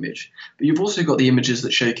habitat image. But you've also got the images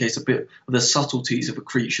that showcase a bit of the subtleties of a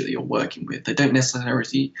creature that you're working with. They don't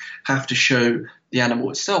necessarily have to show the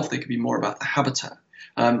animal itself. They could be more about the habitat.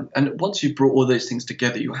 And once you've brought all those things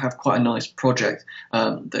together, you have quite a nice project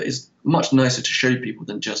that is much nicer to show people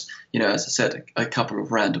than just, as I said, a couple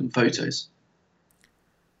of random photos.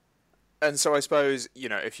 And so I suppose,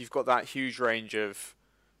 if you've got that huge range of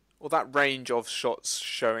shots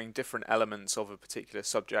showing different elements of a particular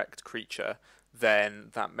subject, creature, then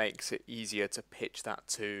that makes it easier to pitch that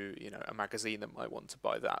to, a magazine that might want to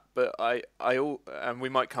buy that. But and we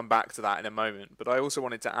might come back to that in a moment, but I also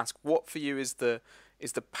wanted to ask, what for you is the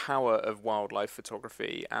power of wildlife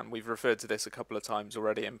photography? And we've referred to this a couple of times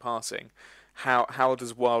already in passing. How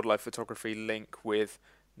does wildlife photography link with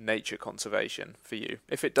nature conservation for you,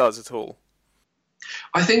 if it does at all?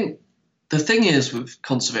 I think the thing is with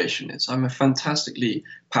conservation is I'm a fantastically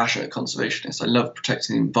passionate conservationist. I love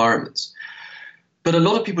protecting the environments. But a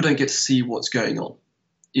lot of people don't get to see what's going on.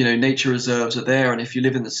 Nature reserves are there, and if you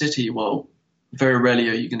live in the city, well, very rarely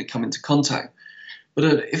are you going to come into contact. But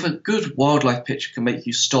if a good wildlife picture can make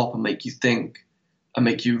you stop and make you think and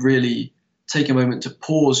make you really take a moment to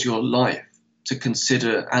pause your life to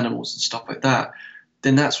consider animals and stuff like that,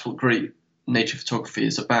 then that's what great nature photography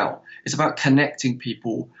is about. It's about connecting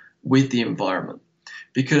people with the environment.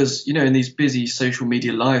 Because, in these busy social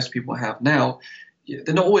media lives people have now,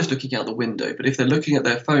 they're not always looking out the window, but if they're looking at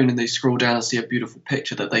their phone and they scroll down and see a beautiful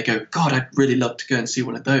picture that they go, God, I'd really love to go and see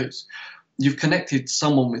one of those. You've connected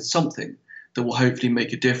someone with something that will hopefully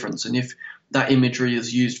make a difference. And if that imagery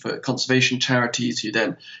is used for conservation charities who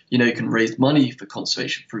then, can raise money for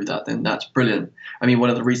conservation through that, then that's brilliant. I mean, one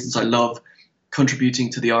of the reasons I love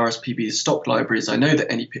contributing to the RSPB stock library is I know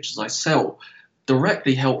that any pictures I sell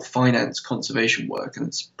directly help finance conservation work, and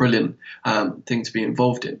it's a brilliant thing to be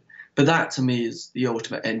involved in. But that, to me, is the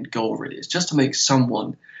ultimate end goal, really. It's just to make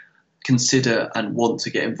someone consider and want to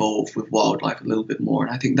get involved with wildlife a little bit more.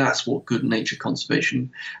 And I think that's what good nature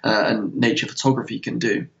conservation and nature photography can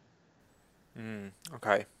do.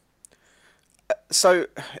 Okay. So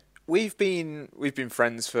we've been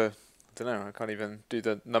friends for, I don't know, I can't even do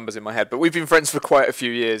the numbers in my head, but we've been friends for quite a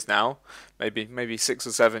few years now, maybe 6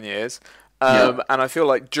 or 7 years. And I feel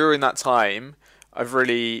like during that time, I've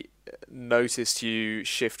really noticed you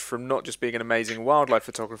shift from not just being an amazing wildlife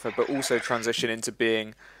photographer, but also transition into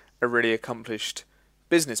being a really accomplished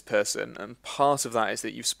business person. And part of that is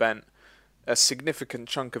that you've spent a significant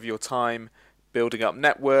chunk of your time building up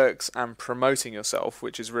networks and promoting yourself,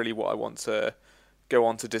 which is really what I want to go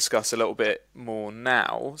on to discuss a little bit more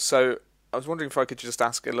now. So I was wondering if I could just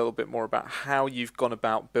ask a little bit more about how you've gone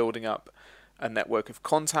about building up a network of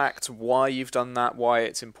contacts, why you've done that, why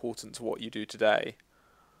it's important to what you do today.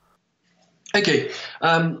 Okay.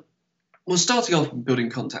 Well, starting off with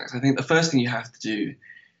building contacts, I think the first thing you have to do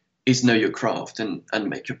is know your craft and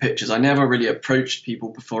make your pictures. I never really approached people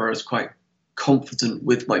before I was quite confident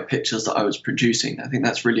with my pictures that I was producing. I think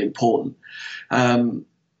that's really important.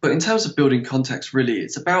 But in terms of building contacts, really,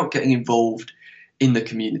 it's about getting involved in the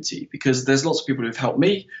community, because there's lots of people who've helped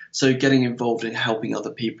me. So getting involved in helping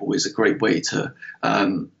other people is a great way to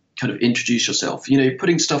kind of introduce yourself.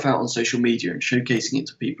 Putting stuff out on social media and showcasing it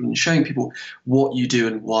to people and showing people what you do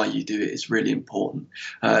and why you do it is really important.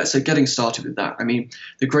 So getting started with that. I mean,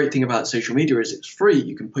 the great thing about social media is it's free.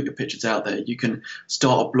 You can put your pictures out there. You can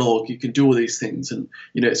start a blog. You can do all these things. And,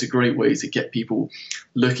 it's a great way to get people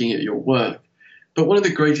looking at your work. But one of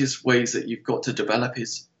the greatest ways that you've got to develop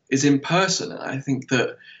is in person. And I think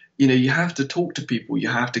that, you have to talk to people. You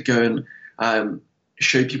have to go and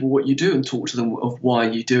show people what you do and talk to them of why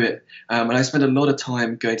you do it. And I spend a lot of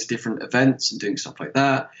time going to different events and doing stuff like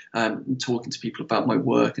that, and talking to people about my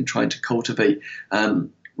work and trying to cultivate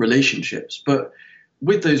relationships. But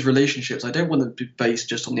with those relationships, I don't want them to be based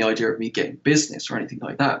just on the idea of me getting business or anything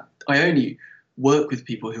like that. I only work with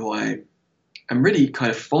people who I am really kind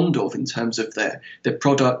of fond of in terms of their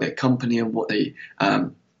product, their company, and what they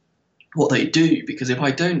do. Because if I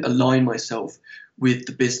don't align myself with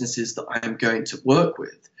the businesses that I am going to work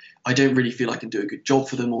with, I don't really feel I can do a good job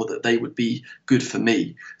for them or that they would be good for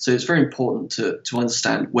me. So it's very important to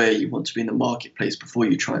understand where you want to be in the marketplace before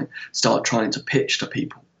you start trying to pitch to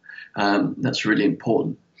people. That's really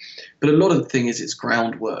important. But a lot of the thing is it's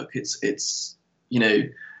groundwork. It's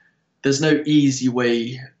there's no easy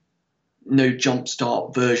way, no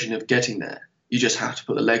jumpstart version of getting there. You just have to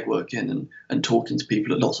put the legwork in and talking to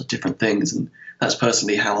people at lots of different things. And that's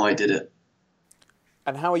personally how I did it.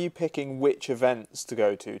 And how are you picking which events to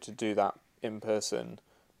go to do that in-person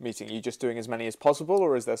meeting? Are you just doing as many as possible,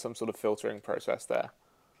 or is there some sort of filtering process there?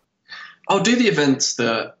 I'll do the events that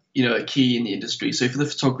are key in the industry. So for the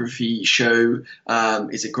photography show,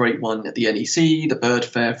 is a great one at the NEC, the Bird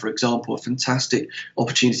Fair, for example, a fantastic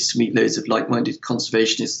opportunity to meet loads of like-minded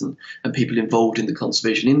conservationists and people involved in the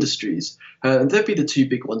conservation industries. That'd be the two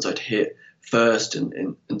big ones I'd hit first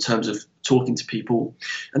in terms of talking to people.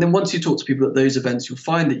 And then once you talk to people at those events, you'll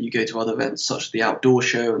find that you go to other events such as the outdoor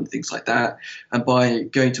show and things like that. And by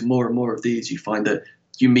going to more and more of these, you find that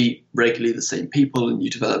you meet regularly the same people and you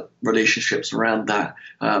develop relationships around that.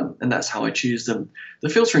 And that's how I choose them. The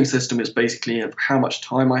filtering system is basically of how much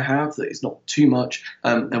time I have, that is not too much,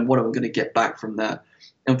 and what I'm going to get back from that.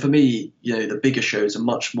 And for me, the bigger shows are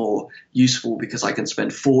much more useful because I can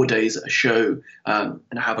spend 4 days at a show and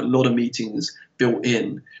have a lot of meetings built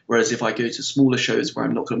in. Whereas if I go to smaller shows where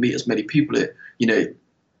I'm not going to meet as many people,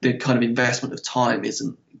 the kind of investment of time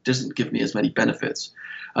doesn't give me as many benefits.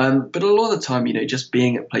 But a lot of the time, just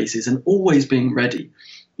being at places and always being ready.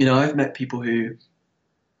 I've met people who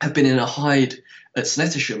have been in a hide at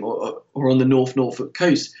Snettisham or on the North Norfolk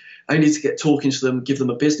coast, only to get talking to them, give them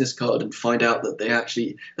a business card and find out that they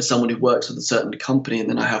actually are someone who works with a certain company, and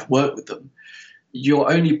then I have worked with them. You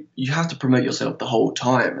have to promote yourself the whole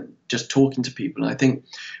time and just talking to people. And I think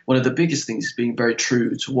one of the biggest things is being very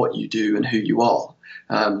true to what you do and who you are.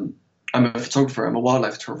 I'm a photographer. I'm a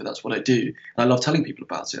wildlife photographer. That's what I do. And I love telling people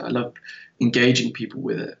about it. I love engaging people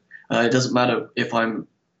with it. It doesn't matter if I'm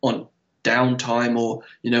on downtime or,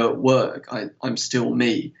 at work. I'm still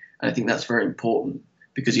me. And I think that's very important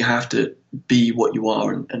because you have to be what you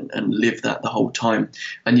are and live that the whole time.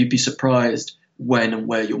 And you'd be surprised when and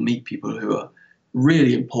where you'll meet people who are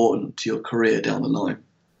really important to your career down the line.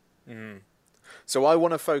 So I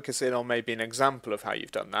want to focus in on maybe an example of how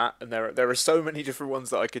you've done that, and there are so many different ones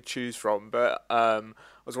that I could choose from. But I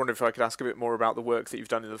was wondering if I could ask a bit more about the work that you've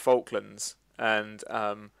done in the Falklands, and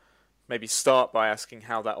maybe start by asking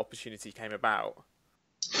how that opportunity came about.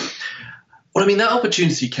 Well, I mean, that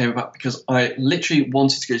opportunity came about because I literally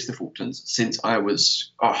wanted to go to the Falklands since I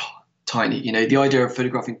was tiny. You know, the idea of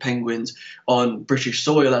photographing penguins on British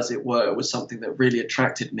soil, as it were, was something that really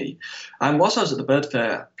attracted me. And whilst I was at the bird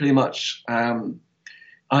fair, pretty much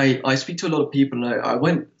I speak to a lot of people. I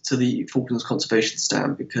went to the Falklands Conservation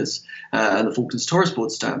stand because and the Falklands Tourist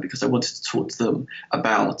Board stand because I wanted to talk to them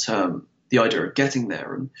about the idea of getting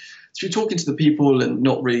there. And through talking to the people and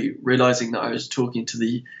not really realizing that I was talking to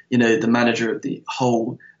the manager of the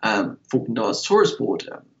whole Falklands Tourist Board,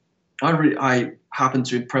 I happened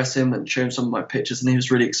to impress him and show him some of my pictures, and he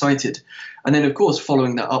was really excited. And then, of course,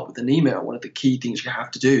 following that up with an email, one of the key things you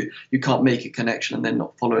have to do, you can't make a connection and then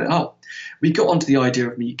not follow it up. We got onto the idea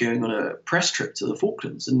of me going on a press trip to the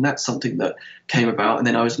Falklands, and that's something that came about. And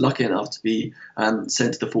then I was lucky enough to be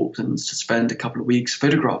sent to the Falklands to spend a couple of weeks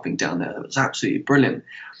photographing down there. That was absolutely brilliant.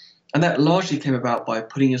 And that largely came about by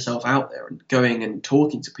putting yourself out there and going and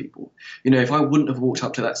talking to people. You know, if I wouldn't have walked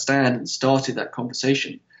up to that stand and started that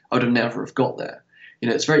conversation, I would have never have got there. You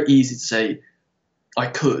know, it's very easy to say I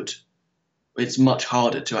could. It's much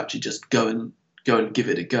harder to actually just go and give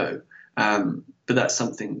it a go. But that's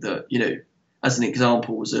something that, you know, as an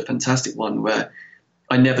example, was a fantastic one where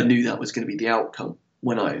I never knew that was going to be the outcome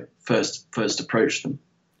when I first approached them.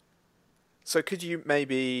 So could you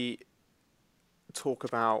maybe talk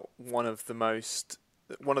about one of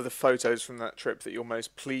the photos from that trip that you're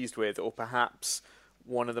most pleased with, or perhaps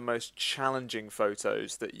one of the most challenging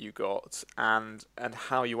photos that you got, and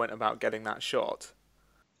how you went about getting that shot?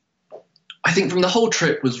 I think from the whole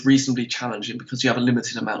trip was reasonably challenging because you have a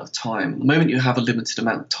limited amount of time. The moment you have a limited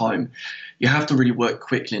amount of time, you have to really work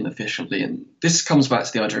quickly and efficiently. And this comes back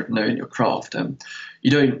to the idea of knowing your craft.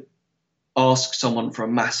 You don't ask someone for a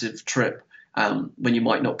massive trip when you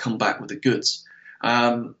might not come back with the goods.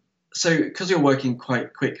 So because you're working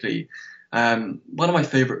quite quickly, one of my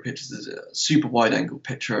favorite pictures is a super wide angle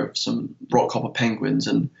picture of some rockhopper penguins.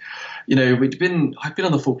 And, you know, I've been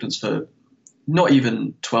on the Falklands for not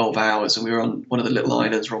even 12 hours, and we were on one of the little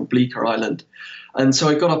islands. We're on Bleaker Island. And so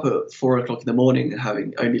I got up at 4 o'clock in the morning,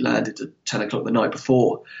 having only landed at 10 o'clock the night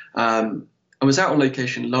before. I was out on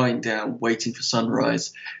location, lying down, waiting for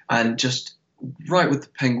sunrise, and just right with the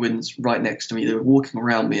penguins right next to me. They were walking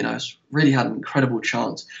around me, and I really had an incredible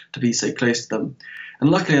chance to be so close to them.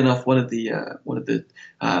 And luckily enough, one of the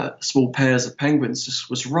small pairs of penguins just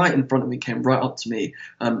was right in front of me, came right up to me,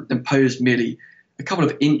 and posed merely a couple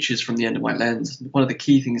of inches from the end of my lens. One of the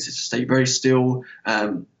key things is to stay very still,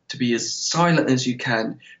 to be as silent as you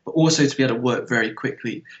can, but also to be able to work very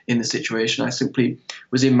quickly in the situation. I simply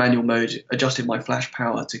was in manual mode, adjusted my flash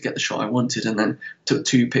power to get the shot I wanted, and then took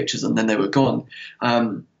 2 pictures, and then they were gone.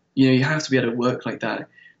 You know, you have to be able to work like that.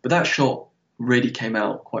 But that shot really came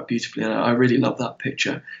out quite beautifully, and I really love that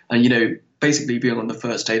picture. And, you know, basically being on the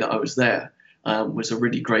first day that I was there was a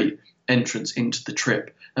really great entrance into the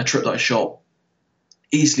trip, a trip that I shot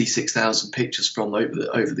easily 6,000 pictures from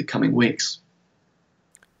over the coming weeks.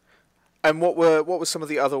 And what were some of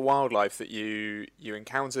the other wildlife that you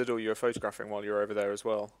encountered or you were photographing while you were over there as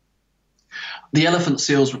well? The elephant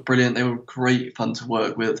seals were brilliant. They were great fun to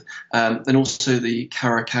work with, and also the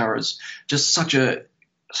caracaras. Just such a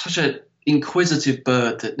inquisitive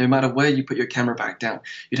bird that no matter where you put your camera back down,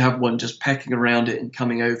 you'd have one just pecking around it and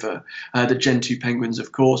coming over. The Gentoo penguins,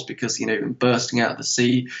 of course, because, you know, bursting out of the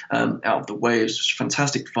sea, out of the waves, was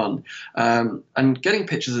fantastic fun. And getting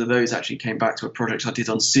pictures of those actually came back to a project I did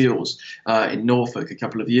on seals in Norfolk a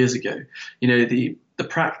couple of years ago. You know, the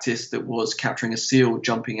practice that was capturing a seal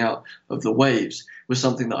jumping out of the waves was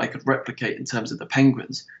something that I could replicate in terms of the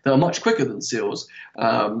penguins. They are much quicker than seals,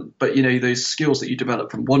 but, you know, those skills that you develop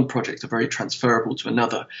from one project are very transferable to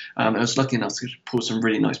another. I was lucky enough to pull some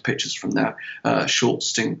really nice pictures from that short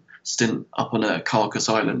stint up on a Carcass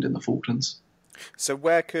Island in the Falklands. So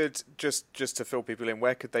where could, just to fill people in,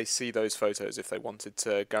 where could they see those photos if they wanted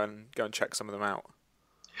to go and check some of them out?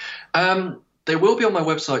 They will be on my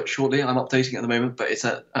website shortly. I'm updating it at the moment, but it's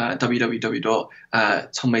at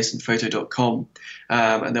www.tommasonphoto.com,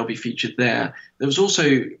 and they'll be featured there. There was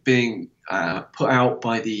also being put out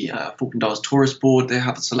by the Falklands Tourist Board. They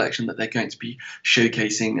have a selection that they're going to be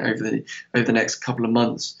showcasing over the next couple of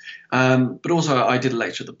months. But also I did a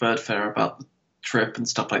lecture at the Bird Fair about the trip and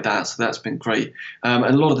stuff like that, so that's been great. And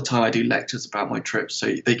a lot of the time I do lectures about my trips,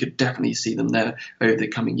 so they could definitely see them there over the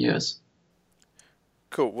coming years.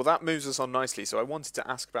 Cool. Well, that moves us on nicely. So I wanted to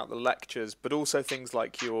ask about the lectures, but also things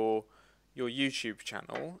like your YouTube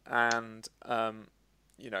channel, and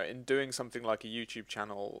in doing something like a YouTube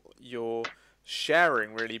channel, you're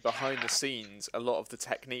sharing really behind the scenes a lot of the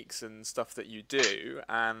techniques and stuff that you do.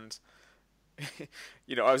 And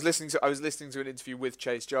I was listening to an interview with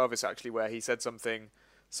Chase Jarvis actually, where he said something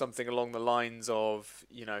along the lines of,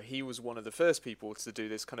 he was one of the first people to do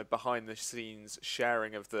this kind of behind the scenes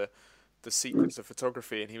sharing of the secrets of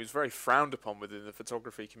photography, and he was very frowned upon within the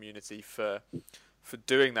photography community for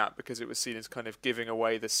doing that, because it was seen as kind of giving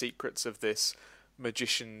away the secrets of this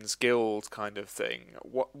magician's guild kind of thing.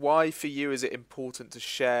 Why for you is it important to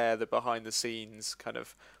share the behind the scenes kind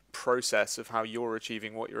of process of how you're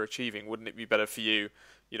achieving what you're achieving? Wouldn't it be better for you,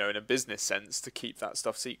 in a business sense, to keep that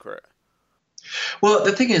stuff secret? Well,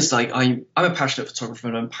 the thing is, like, I'm a passionate photographer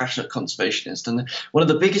and I'm a passionate conservationist, and one of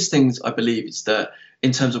the biggest things I believe is that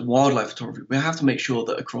in terms of wildlife photography, we have to make sure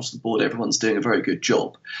that across the board everyone's doing a very good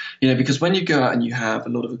job. Because when you go out and you have a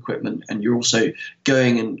lot of equipment and you're also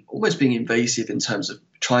going and almost being invasive in terms of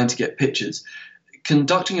trying to get pictures,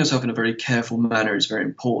 conducting yourself in a very careful manner is very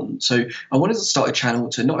important. So I wanted to start a channel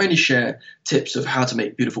to not only share tips of how to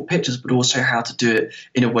make beautiful pictures, but also how to do it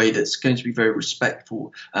in a way that's going to be very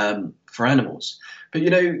respectful for animals. But,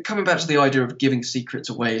 coming back to the idea of giving secrets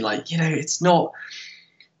away, like, it's not,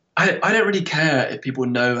 I don't really care if people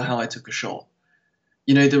know how I took a shot.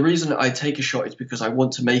 The reason I take a shot is because I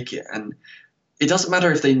want to make it. And it doesn't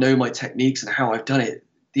matter if they know my techniques and how I've done it.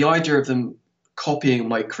 The idea of them copying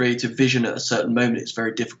my creative vision at a certain moment is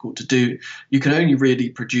very difficult to do. You can only really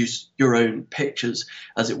produce your own pictures,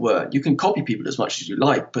 as it were. You can copy people as much as you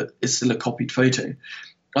like, but it's still a copied photo.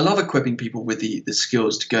 I love equipping people with the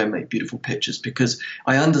skills to go and make beautiful pictures, because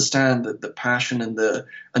I understand that the passion and the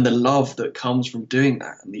love that comes from doing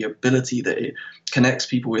that, and the ability that it connects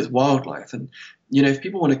people with wildlife. And if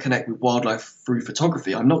people want to connect with wildlife through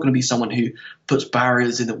photography, I'm not going to be someone who puts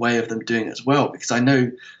barriers in the way of them doing it as well, because I know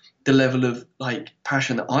the level of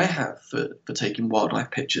passion that I have for taking wildlife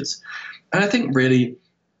pictures. And I think really,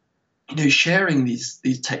 sharing these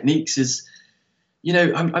techniques is,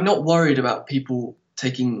 I'm not worried about people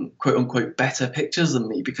taking quote unquote better pictures than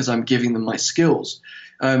me because I'm giving them my skills.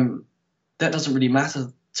 That doesn't really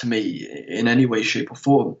matter to me in any way, shape or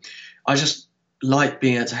form. I just like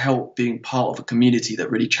being able to help, being part of a community that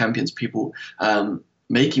really champions people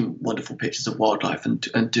making wonderful pictures of wildlife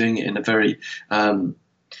and doing it in a very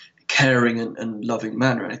caring and loving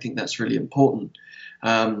manner. And I think that's really important.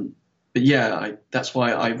 But yeah, that's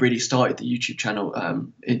why I really started the YouTube channel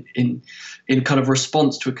in kind of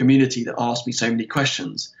response to a community that asked me so many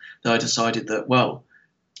questions, that I decided that, well,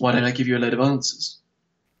 why don't I give you a load of answers?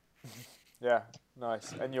 Yeah,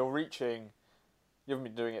 nice. And you haven't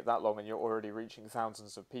been doing it that long and you're already reaching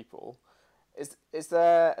thousands of people. Has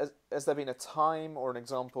there been a time or an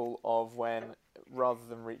example of when, rather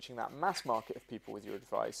than reaching that mass market of people with your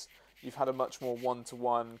advice, you've had a much more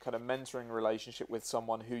one-to-one kind of mentoring relationship with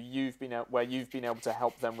someone who where you've been able to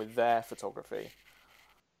help them with their photography?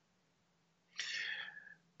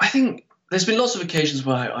 I think there's been lots of occasions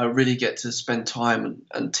where I really get to spend time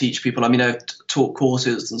and teach people. I mean, I've taught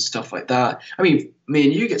courses and stuff like that. I mean, me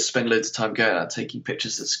and you get to spend loads of time going out taking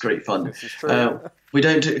pictures. It's great fun. This is true. We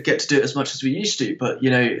don't get to do it as much as we used to, but,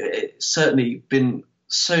 it's certainly been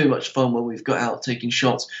so much fun when we've got out taking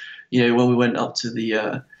shots. When we went up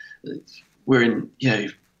to we're in,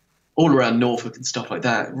 all around Norfolk and stuff like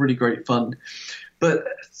that. Really great fun. But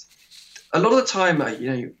a lot of the time,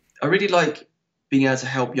 I really like being able to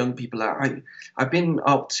help young people out. I've been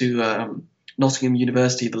up to Nottingham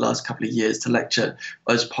University the last couple of years to lecture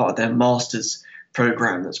as part of their master's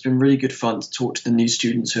program. That's been really good fun to talk to the new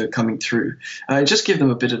students who are coming through and just give them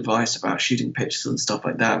a bit of advice about shooting pictures and stuff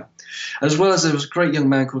like that. As well as there was a great young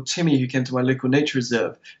man called Timmy who came to my local nature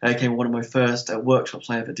reserve. Came one of my first workshops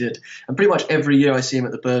I ever did. And pretty much every year I see him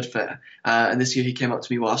at the bird fair. And this year he came up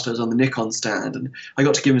to me whilst I was on the Nikon stand, and I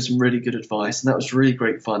got to give him some really good advice, and that was really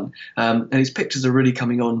great fun. And his pictures are really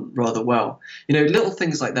coming on rather well. Little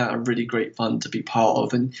things like that are really great fun to be part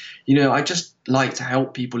of. And, I just like to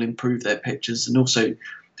help people improve their pictures and also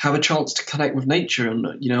have a chance to connect with nature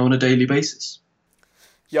on a daily basis.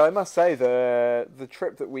 Yeah, I must say the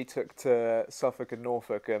trip that we took to Suffolk and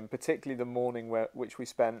Norfolk, and particularly the morning which we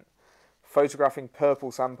spent photographing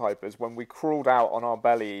purple sandpipers when we crawled out on our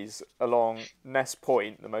bellies along Ness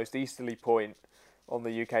Point, the most easterly point on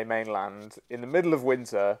the UK mainland, in the middle of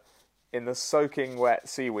winter, in the soaking wet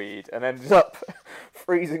seaweed, and ended up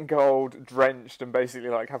freezing cold, drenched, and basically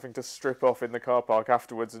having to strip off in the car park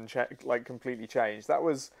afterwards and completely change. That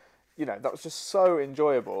was just so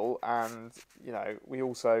enjoyable. And we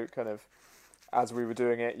also kind of, as we were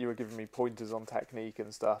doing it, you were giving me pointers on technique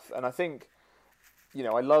and stuff. And I think,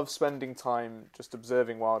 I love spending time just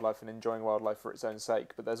observing wildlife and enjoying wildlife for its own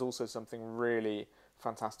sake. But there's also something really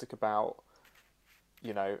fantastic about,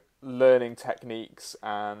 learning techniques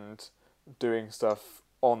and doing stuff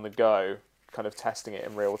on the go, kind of testing it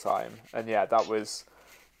in real time. And yeah, that was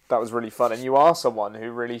really fun. And you are someone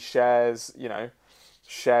who really shares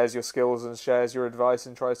your skills and shares your advice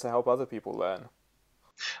and tries to help other people learn.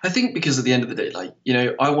 I think because at the end of the day,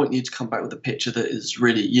 I want you to come back with a picture that is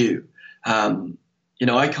really you.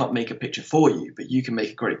 I can't make a picture for you, but you can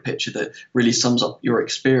make a great picture that really sums up your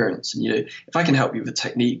experience. And, if I can help you with a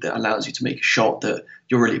technique that allows you to make a shot that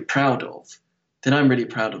you're really proud of, then I'm really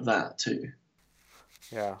proud of that too.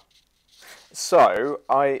 Yeah. So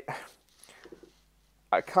I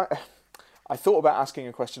thought about asking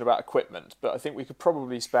a question about equipment, but I think we could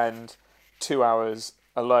probably spend 2 hours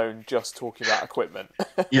alone just talking about equipment.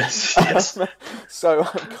 Yes. So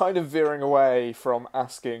I'm kind of veering away from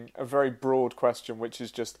asking a very broad question, which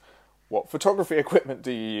is just, what photography equipment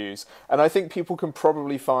do you use? And I think people can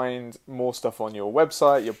probably find more stuff on your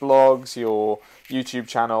website, your blogs, your YouTube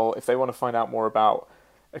channel. If they want to find out more about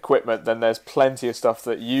equipment, then there's plenty of stuff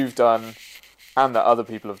that you've done and that other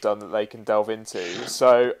people have done that they can delve into.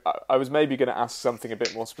 So I was maybe going to ask something a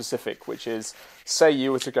bit more specific, which is, say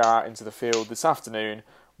you were to go out into the field this afternoon,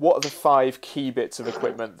 what are the 5 key bits of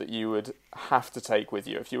equipment that you would have to take with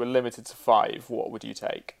you? If you were limited to 5, what would you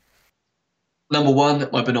take? Number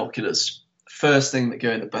 1, my binoculars. First thing that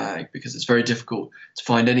go in the bag, because it's very difficult to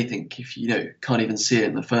find anything if you can't even see it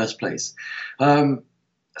in the first place.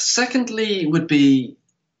 Secondly would be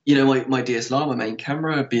my DSLR, my main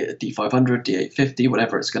camera, be it a D500, D850,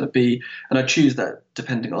 whatever it's going to be. And I choose that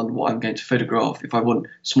depending on what I'm going to photograph. If I want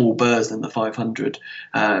small birds, then the 500,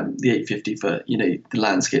 the 850 for, the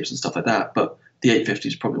landscapes and stuff like that. But the 850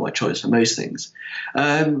 is probably my choice for most things.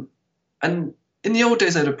 And in the old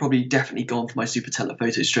days, I'd have probably definitely gone for my super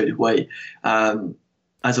telephoto straight away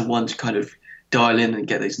as a one to kind of dial in and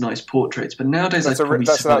get those nice portraits. But nowadays, that's a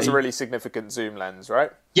really significant zoom lens, right?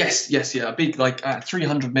 Yes, yeah. A big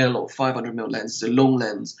 300mm or 500mm lens is a long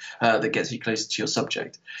lens that gets you closer to your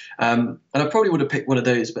subject. And I probably would have picked one of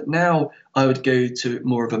those, but now I would go to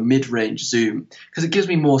more of a mid-range zoom because it gives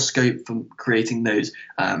me more scope for creating those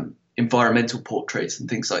environmental portraits and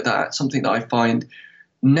things like that. Something that I find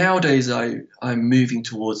nowadays I'm moving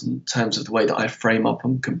towards in terms of the way that I frame up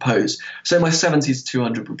and compose. So my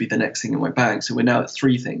 70-200 would be the next thing in my bag. So we're now at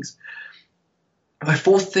 3 things. My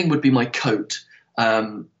 4th thing would be my coat.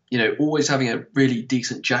 Always having a really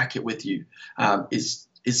decent jacket with you is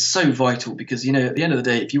so vital because, at the end of the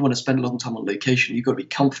day, if you want to spend a long time on location, you've got to be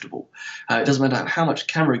comfortable. It doesn't matter how much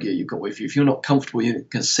camera gear you've got with you. If you're not comfortable, you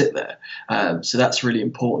can sit there. So that's really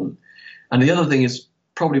important. And the other thing is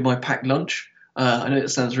probably my packed lunch. I know it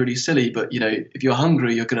sounds really silly, but if you're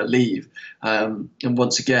hungry, you're going to leave. And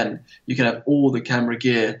once again, you can have all the camera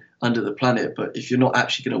gear under the planet, but if you're not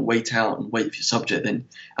actually going to wait out and wait for your subject, then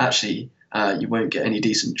actually you won't get any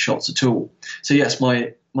decent shots at all. So yes,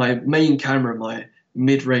 my main camera, my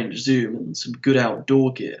mid-range zoom, and some good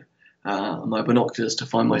outdoor gear, and my binoculars to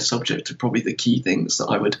find my subject are probably the key things that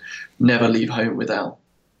I would never leave home without.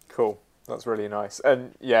 Cool, that's really nice.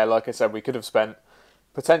 And yeah, like I said, we could have spent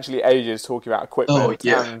potentially ages talking about equipment. Oh,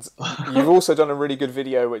 yeah. And you've also done a really good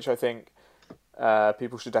video, which I think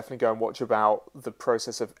people should definitely go and watch, about the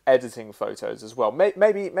process of editing photos as well.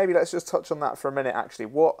 Maybe let's just touch on that for a minute. Actually,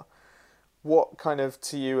 what kind of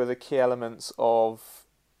to you are the key elements of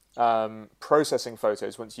processing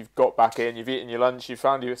photos once you've got back in, you've eaten your lunch, you've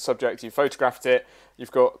found your subject, you've photographed it,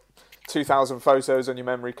 you've got 2,000 photos on your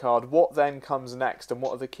memory card. What then comes next, and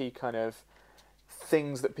what are the key kind of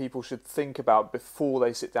things that people should think about before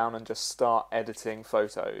they sit down and just start editing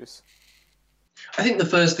photos? I think the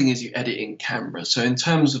first thing is you edit in camera. So in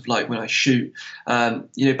terms of when I shoot, back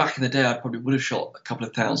in the day, I probably would have shot a couple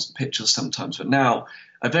of thousand pictures sometimes, but now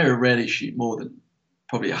I very rarely shoot more than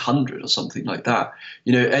probably 100 or something like that.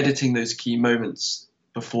 Editing those key moments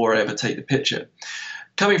before I ever take the picture.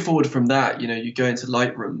 Coming forward from that, you go into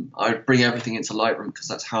Lightroom. I bring everything into Lightroom because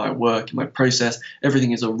that's how I work in my process.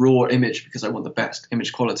 Everything is a raw image because I want the best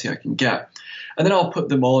image quality I can get. And then I'll put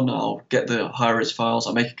them on, I'll get the high-res files,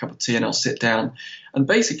 I'll make a cup of tea and I'll sit down. And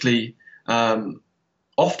basically,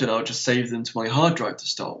 often I'll just save them to my hard drive to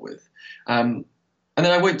start with. And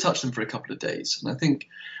then I won't touch them for a couple of days. And I think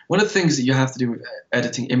one of the things that you have to do with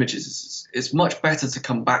editing images is it's much better to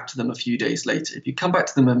come back to them a few days later. If you come back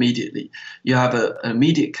to them immediately, you have an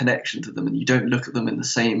immediate connection to them and you don't look at them in the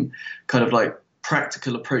same kind of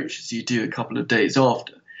practical approach as you do a couple of days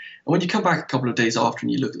after. And when you come back a couple of days after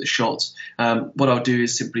and you look at the shots, what I'll do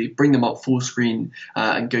is simply bring them up full screen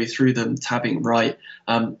and go through them, tabbing right.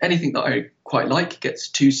 Anything that I quite like gets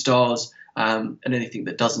 2 stars, and anything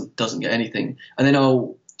that doesn't get anything. And then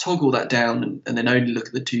I'll toggle that down and then only look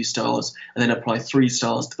at the 2 stars, and then apply 3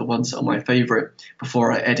 stars to the ones that are my favorite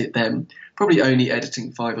before I edit them, probably only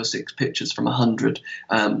editing 5 or 6 pictures from 100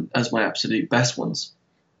 as my absolute best ones.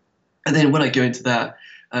 And then when I go into that,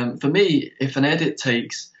 for me, if an edit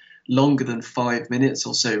takes longer than 5 minutes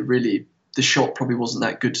or so, really the shot probably wasn't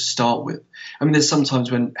that good to start with. I mean, there's sometimes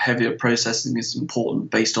when heavier processing is important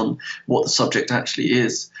based on what the subject actually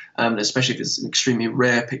is, especially if it's an extremely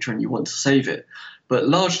rare picture and you want to save it. But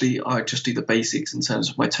largely, I just do the basics in terms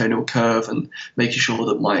of my tonal curve and making sure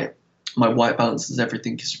that my white balances,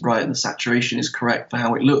 everything is right and the saturation is correct for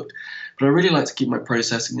how it looked. But I really like to keep my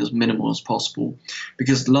processing as minimal as possible,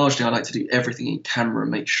 because largely I like to do everything in camera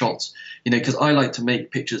and make shots, because I like to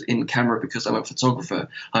make pictures in camera because I'm a photographer.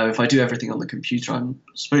 If I do everything on the computer, I'm,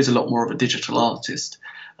 I suppose, a lot more of a digital artist.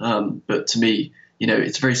 But to me,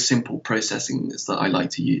 it's very simple processing that I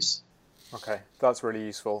like to use. Okay, that's really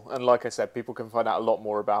useful. And like I said, people can find out a lot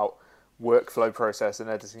more about workflow process and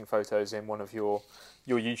editing photos in one of your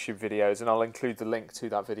YouTube videos, and I'll include the link to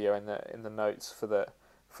that video in the notes for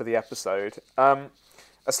the episode.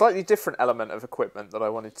 A slightly different element of equipment that I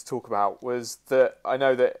wanted to talk about was that I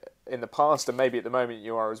know that in the past, and maybe at the moment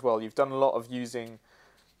you are as well, you've done a lot of using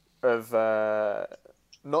of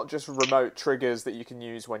not just remote triggers that you can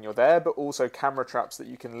use when you're there, but also camera traps that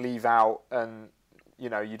you can leave out, and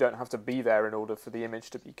you don't have to be there in order for the image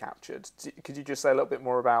to be captured. Could you just say a little bit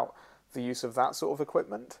more about the use of that sort of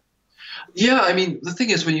equipment? Yeah, I mean, the thing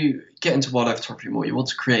is, when you get into wildlife photography more, you want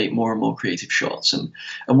to create more and more creative shots. And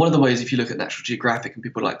one of the ways, if you look at National Geographic and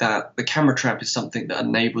people like that, the camera trap is something that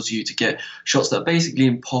enables you to get shots that are basically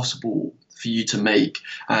impossible for you to make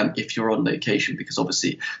if you're on location, because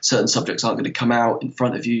obviously certain subjects aren't going to come out in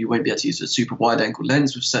front of you. You won't be able to use a super wide angle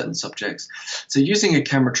lens with certain subjects. So using a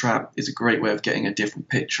camera trap is a great way of getting a different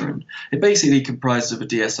picture. And it basically comprises of a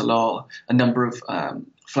DSLR, a number of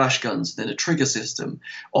flash guns, then a trigger system,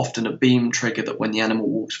 often a beam trigger that when the animal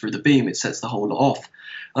walks through the beam, it sets the whole lot off.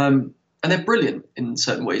 And they're brilliant in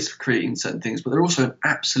certain ways for creating certain things, but they're also an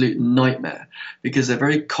absolute nightmare because they're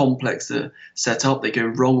very complex to set up. They go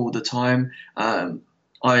wrong all the time.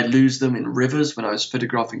 I lose them in rivers. When I was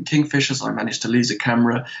photographing kingfishers, I managed to lose a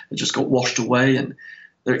camera that just got washed away, and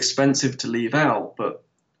they're expensive to leave out. But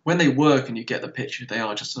when they work and you get the picture, they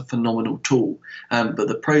are just a phenomenal tool. But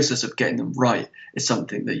the process of getting them right is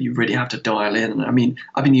something that you really have to dial in. And I mean,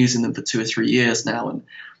 I've been using them for 2 or 3 years now, and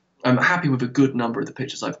I'm happy with a good number of the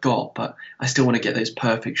pictures I've got, but I still want to get those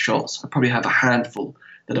perfect shots. I probably have a handful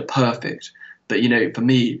that are perfect. But, for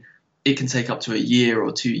me, it can take up to a year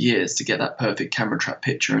or 2 years to get that perfect camera trap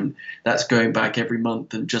picture. And that's going back every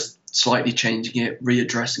month and just slightly changing it,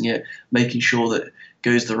 readdressing it, making sure that it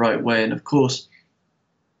goes the right way. And of course,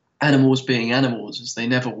 animals being animals, is they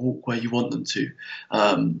never walk where you want them to.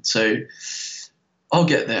 So I'll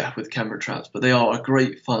get there with camera traps, but they are a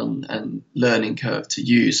great fun and learning curve to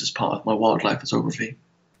use as part of my wildlife photography.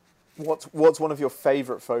 What's one of your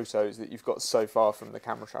favourite photos that you've got so far from the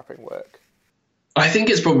camera trapping work? I think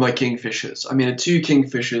it's probably my kingfishers. I mean, 2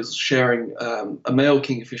 kingfishers sharing a male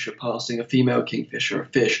kingfisher passing a female kingfisher, a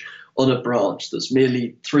fish, on a branch that's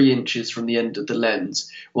merely 3 inches from the end of the lens,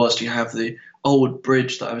 whilst you have the old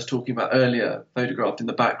bridge that I was talking about earlier photographed in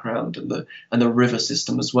the background, and the river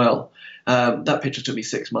system as well. That picture took me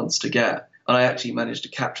 6 months to get, and I actually managed to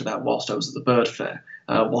capture that whilst I was at the bird fair,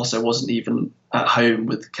 whilst I wasn't even at home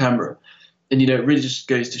with the camera. And it really just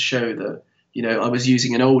goes to show that I was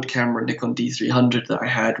using an old camera, Nikon D300, that I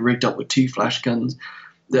had rigged up with 2 flash guns.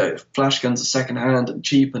 The flash guns are second hand and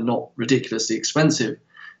cheap and not ridiculously expensive.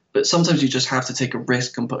 But sometimes you just have to take a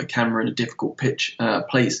risk and put a camera in a difficult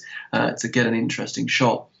place to get an interesting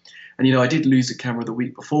shot. And, I did lose a camera the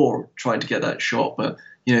week before trying to get that shot, but,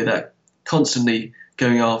 that constantly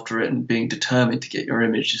going after it and being determined to get your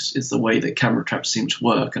image is the way that camera traps seem to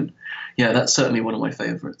work. And, yeah, that's certainly one of my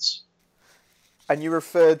favorites. And you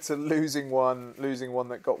referred to losing one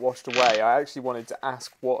that got washed away. I actually wanted to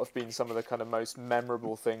ask what have been some of the kind of most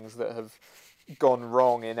memorable things that have gone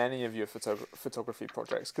wrong in any of your photography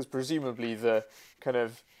projects, because presumably the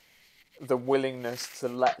willingness to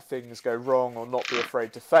let things go wrong or not be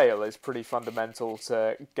afraid to fail is pretty fundamental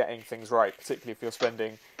to getting things right, particularly if you're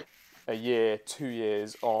spending a year, 2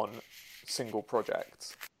 years on single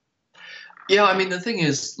projects. Yeah, I mean, the thing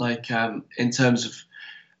is, in terms of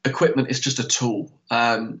equipment, it's just a tool.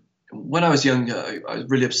 When I was younger, I was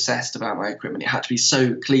really obsessed about my equipment. It had to be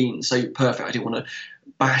so clean, so perfect. I didn't want to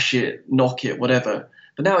bash it, knock it, whatever.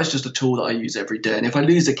 But now it's just a tool that I use every day. And if I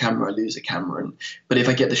lose a camera, I lose a camera. But if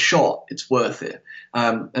I get the shot, it's worth it.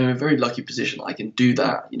 I'm in a very lucky position that I can do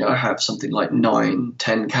that. I have something like 9,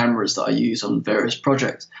 10 cameras that I use on various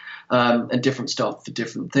projects, and different stuff for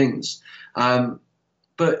different things.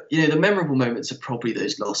 But the memorable moments are probably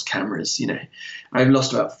those lost cameras. I've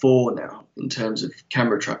lost about 4 now in terms of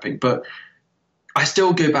camera trapping, but I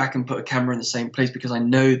still go back and put a camera in the same place because I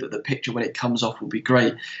know that the picture when it comes off will be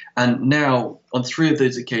great. And now on 3 of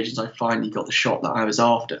those occasions, I finally got the shot that I was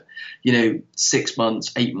after. 6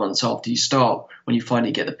 months, 8 months after you start, when you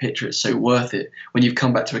finally get the picture, it's so worth it. When you've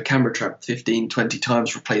come back to a camera trap 15, 20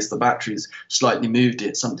 times, replaced the batteries, slightly moved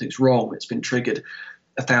it, something's wrong, it's been triggered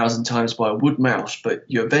 1,000 times by a wood mouse, but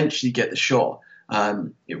you eventually get the shot.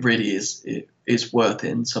 It really is worth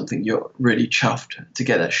it, and something you're really chuffed to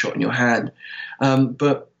get that shot in your hand.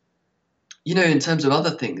 But in terms of other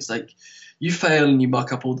things, like you fail and you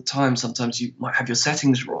muck up all the time. Sometimes you might have your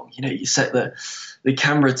settings wrong. You set the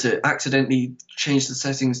camera to accidentally change the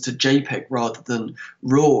settings to JPEG rather than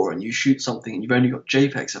RAW, and you shoot something and you've only got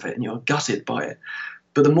JPEGs of it and you're gutted by it.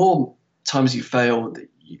 But the more times you fail,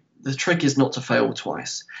 the trick is not to fail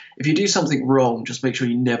twice. If you do something wrong, just make sure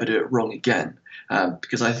you never do it wrong again.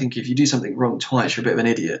 Because I think if you do something wrong twice, you're a bit of an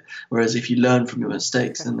idiot. Whereas if you learn from your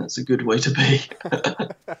mistakes, then that's a good way to be.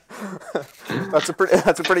 That's a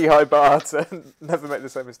pretty high bar to never make the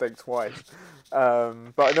same mistake twice.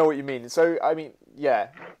 But I know what you mean. So,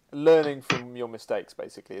 learning from your mistakes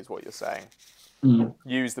basically is what you're saying. Mm.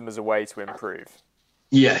 Use them as a way to improve.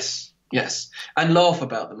 Yes. And laugh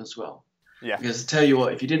about them as well. Yeah. Because I tell you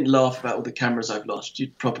what, if you didn't laugh about all the cameras I've lost,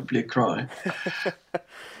 you'd probably cry.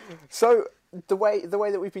 So the way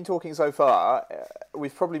that we've been talking so far,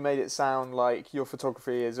 we've probably made it sound like your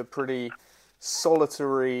photography is a pretty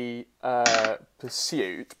solitary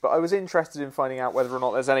pursuit, but I was interested in finding out whether or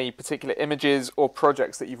not there's any particular images or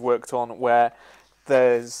projects that you've worked on where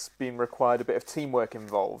there's been required a bit of teamwork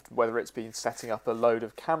involved, whether it's been setting up a load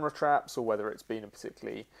of camera traps or whether it's been a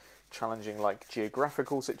particularly challenging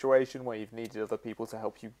geographical situation where you've needed other people to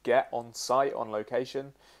help you get on site, on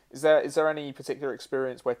location. Is there any particular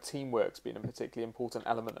experience where teamwork's been a particularly important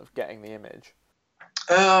element of getting the image?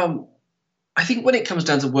 I think when it comes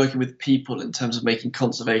down to working with people in terms of making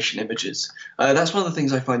conservation images, that's one of the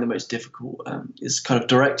things I find the most difficult, is kind of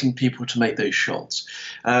directing people to make those shots.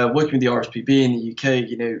 Working with the RSPB in the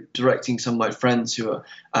UK, directing some of my friends who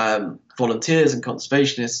are volunteers and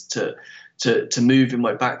conservationists to move in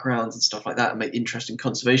my backgrounds and stuff like that and make interesting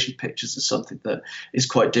conservation pictures is something that is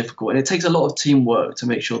quite difficult. And it takes a lot of teamwork to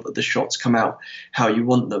make sure that the shots come out how you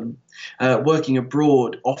want them. Working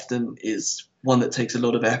abroad often is one that takes a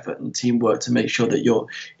lot of effort and teamwork to make sure that you're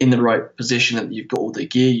in the right position and you've got all the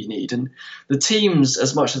gear you need. And the teams,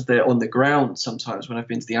 as much as they're on the ground, sometimes when I've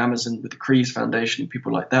been to the Amazon with the Crees Foundation,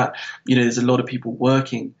 people like that, there's a lot of people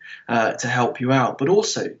working to help you out. But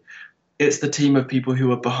also, it's the team of people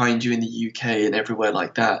who are behind you in the UK and everywhere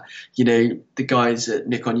like that. The guys at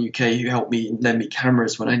Nikon UK who help me and lend me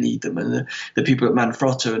cameras when I need them, and the people at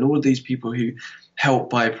Manfrotto, and all of these people who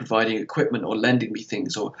help by providing equipment or lending me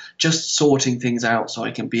things or just sorting things out so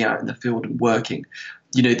I can be out in the field and working.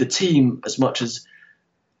 The team, as much as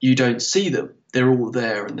you don't see them, they're all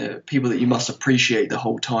there, and they're people that you must appreciate the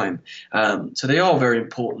whole time. So they are very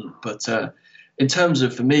important. But in terms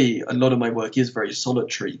of, for me, a lot of my work is very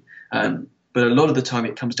solitary. But a lot of the time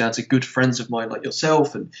it comes down to good friends of mine like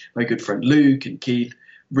yourself and my good friend Luke and Keith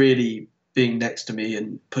really being next to me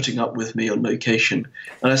and putting up with me on location.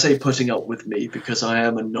 And I say putting up with me because I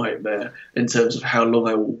am a nightmare in terms of how long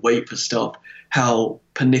I will wait for stuff, how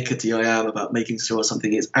pernickety I am about making sure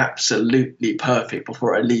something is absolutely perfect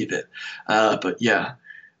before I leave it. But yeah,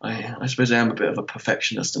 I suppose I am a bit of a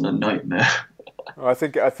perfectionist and a nightmare. Well, I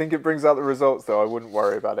think it brings out the results, though. I wouldn't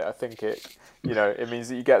worry about it. I think it means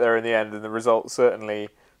that you get there in the end, and the results certainly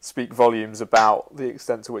speak volumes about the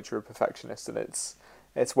extent to which you're a perfectionist, and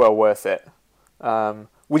it's well worth it.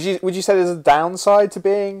 Would you say there's a downside to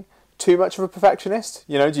being too much of a perfectionist?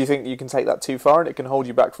 Do you think you can take that too far and it can hold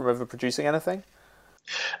you back from ever producing anything?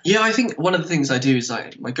 Yeah, I think one of the things I do is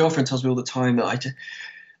my girlfriend tells me all the time that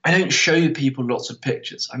I don't show people lots of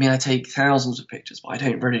pictures. I mean, I take thousands of pictures, but I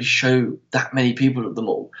don't really show that many people of them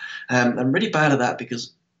all. I'm really bad at that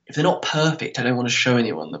because if they're not perfect, I don't want to show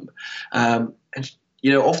anyone them. And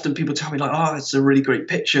often people tell me oh, it's a really great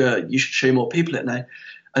picture, you should show more people it now.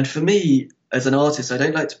 And for me, as an artist, I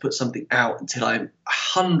don't like to put something out until I'm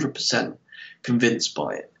 100% convinced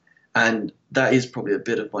by it. And that is probably a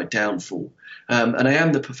bit of my downfall. And I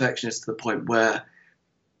am the perfectionist to the point where,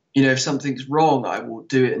 if something's wrong, I will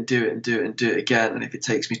do it and do it and do it and do it again. And if it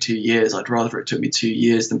takes me 2 years, I'd rather it took me 2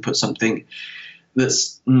 years than put something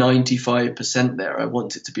that's 95% there. I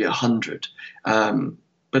want it to be 100.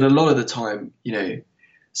 But a lot of the time,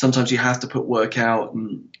 sometimes you have to put work out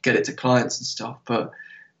and get it to clients and stuff. But,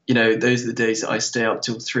 those are the days that I stay up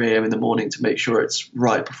till 3 a.m. in the morning to make sure it's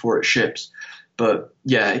right before it ships. But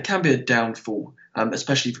yeah, it can be a downfall,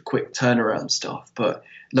 especially for quick turnaround stuff. But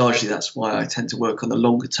largely that's why I tend to work on the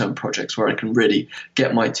longer term projects where I can really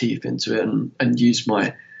get my teeth into it and use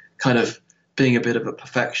my kind of being a bit of a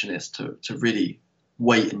perfectionist to really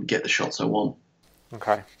wait and get the shots I want.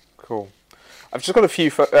 Okay, cool. I've just got a few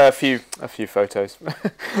photos.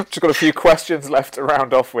 I've just got a few questions left to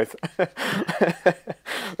round off with.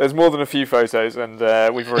 There's more than a few photos, and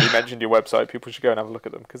we've already mentioned your website. People should go and have a look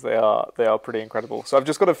at them because they are pretty incredible. So I've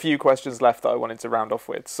just got a few questions left that I wanted to round off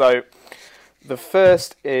with. So the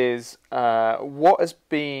first is what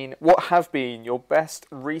have been your best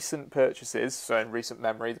recent purchases? So in recent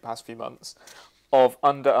memory, the past few months, of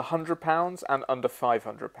under £100 and under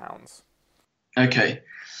 £500. Okay.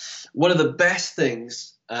 One of the best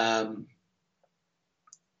things, they're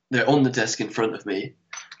on the desk in front of me,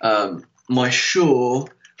 my Shure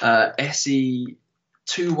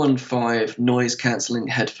SE215 noise cancelling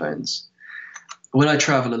headphones. When I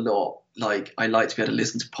travel a lot, I like to be able to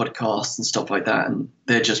listen to podcasts and stuff like that, and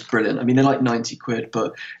they're just brilliant. I mean, they're like 90 quid,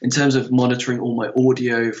 but in terms of monitoring all my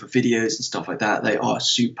audio for videos and stuff like that, they are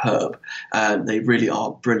superb, and they really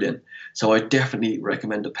are brilliant. So I definitely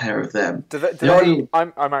recommend a pair of them.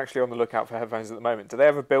 I'm actually on the lookout for headphones at the moment. Do they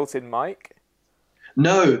have a built-in mic?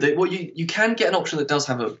 No, you can get an option that does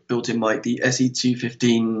have a built-in mic, the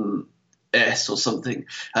SE215S or something.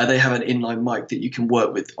 They have an inline mic that you can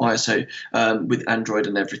work with ISO, with Android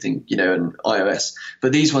and everything, and iOS.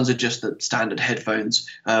 But these ones are just the standard headphones.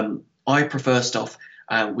 I prefer stuff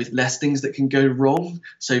with less things that can go wrong.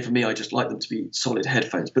 So for me, I just like them to be solid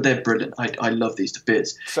headphones. But they're brilliant. I love these to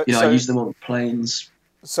bits. I use them on planes.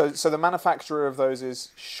 So the manufacturer of those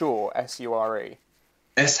is Shure, S-U-R-E?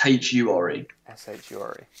 S-H-U-R-E.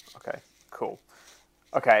 S-H-U-R-E. Okay, cool.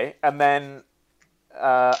 Okay, and then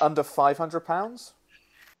under £500?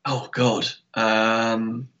 Oh, God.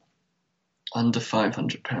 Under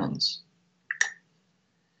 £500.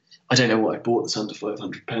 I don't know what I bought that's under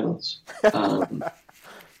 £500.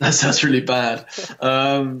 That's really bad.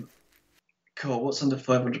 God, what's under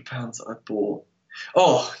 £500 that I bought?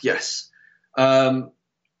 Oh, yes. My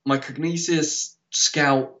Kinesis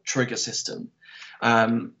Scout trigger system.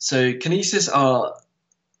 So Kinesis are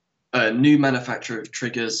a new manufacturer of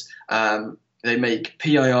triggers. They make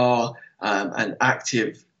PIR and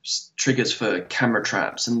active triggers for camera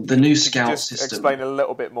traps, and the new Scout system. Explain a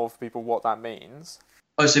little bit more for people what that means.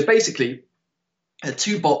 Oh, so basically,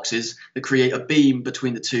 two boxes that create a beam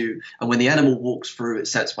between the two, and when the animal walks through, it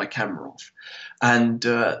sets my camera off. And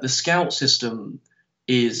the Scout system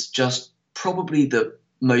is just probably the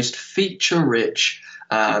most feature-rich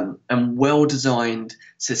and well-designed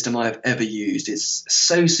system I've ever used. It's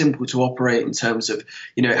so simple to operate in terms of,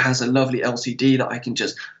 it has a lovely LCD that I can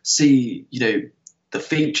just see, the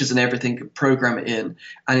features and everything, can program it in.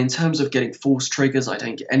 And in terms of getting false triggers, I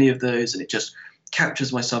don't get any of those, and it just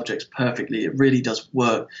captures my subjects perfectly. It really does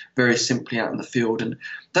work very simply out in the field, and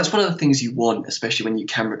that's one of the things you want, especially when you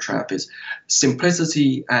camera trap, is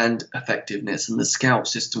simplicity and effectiveness. And the Scout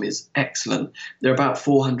system is excellent. They're about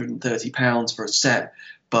 £430 for a set,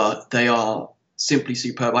 but they are simply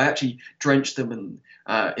superb. I actually drenched them in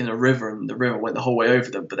a river, and the river went the whole way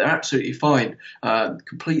over them, but they're absolutely fine.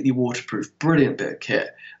 Completely waterproof, brilliant bit of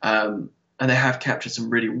kit. And they have captured some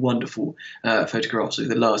really wonderful photographs over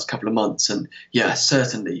the last couple of months. And yeah,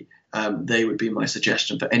 certainly they would be my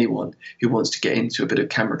suggestion for anyone who wants to get into a bit of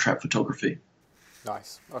camera trap photography.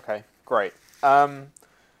 Nice. Okay, great. Along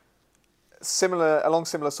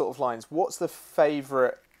similar sort of lines, what's the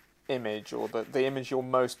favourite image, or the image you're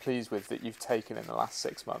most pleased with that you've taken in the last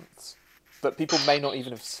 6 months that people may not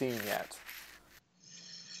even have seen yet?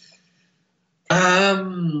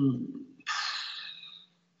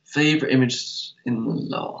 Favourite images in the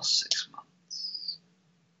last 6 months.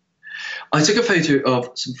 I took a photo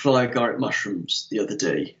of some fly agaric mushrooms the other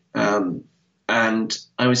day, and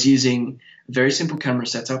I was using a very simple camera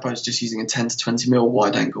setup. I was just using a 10 to 20mm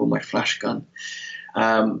wide angle on my flash gun.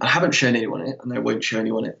 I haven't shown anyone it, and I won't show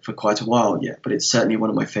anyone it for quite a while yet, but it's certainly one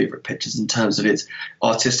of my favourite pictures in terms of its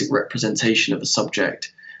artistic representation of a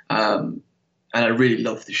subject, and I really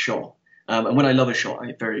love the shot. And when I love a shot,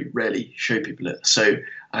 I very rarely show people it. So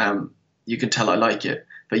you can tell I like it.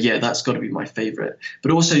 But yeah, that's got to be my favourite.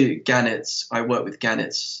 But also gannets. I work with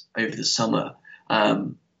gannets over the summer.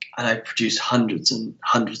 And I produce hundreds and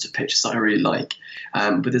hundreds of pictures that I really like.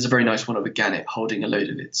 But there's a very nice one of a gannet holding a load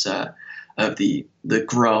of its of the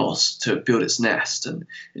grass to build its nest, and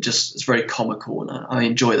it's very comical, and I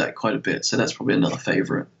enjoy that quite a bit. So that's probably another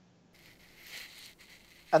favourite.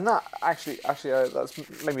 And that actually,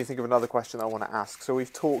 that's made me think of another question I want to ask. So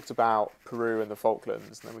we've talked about Peru and the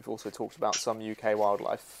Falklands, and then we've also talked about some UK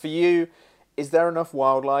wildlife. For you, is there enough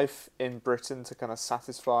wildlife in Britain to kind of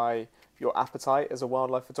satisfy your appetite as a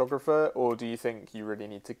wildlife photographer, or do you think you really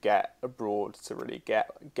need to get abroad to really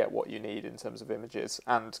get what you need in terms of images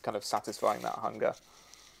and kind of satisfying that hunger?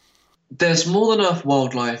 There's more than enough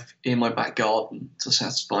wildlife in my back garden to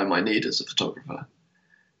satisfy my need as a photographer.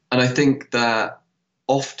 And I think that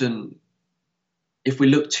often, if we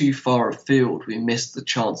look too far afield, we miss the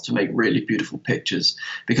chance to make really beautiful pictures,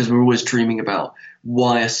 because we're always dreaming about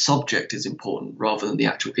why a subject is important rather than the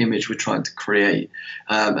actual image we're trying to create.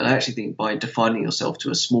 And I actually think by defining yourself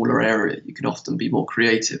to a smaller area, you can often be more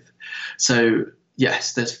creative. So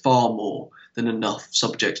yes, there's far more than enough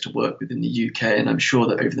subjects to work with in the UK. And I'm sure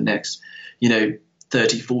that over the next,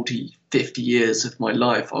 30, 40, 50 years of my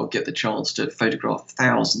life, I'll get the chance to photograph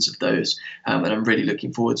thousands of those, and I'm really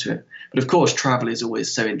looking forward to it. But of course, travel is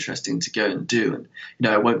always so interesting to go and do, and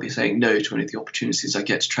I won't be saying no to any of the opportunities I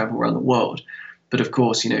get to travel around the world. But of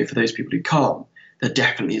course, for those people who can't, there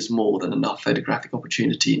definitely is more than enough photographic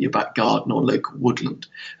opportunity in your back garden or local woodland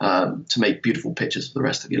to make beautiful pictures for the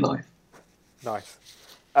rest of your life. Nice.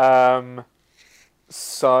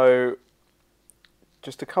 So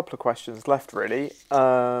just a couple of questions left, really.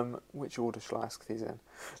 Which order shall I ask these in?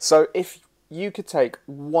 So if you could take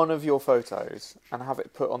one of your photos and have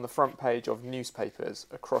it put on the front page of newspapers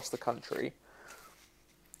across the country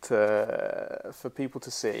for people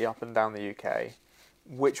to see up and down the UK,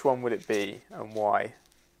 which one would it be and why?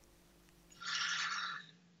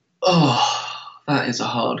 Oh, that is a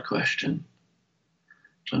hard question.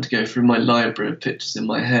 I'm trying to go through my library of pictures in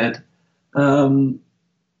my head.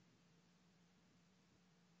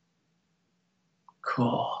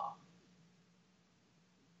 Cool.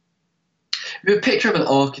 A picture of an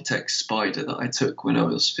architect's spider that I took when I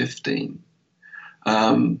was 15.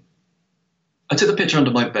 I took the picture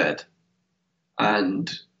under my bed, and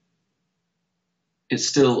it's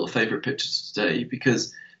still a favourite picture today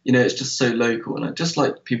because, it's just so local, and I'd just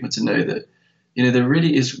like people to know that, there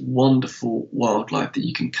really is wonderful wildlife that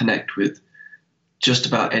you can connect with just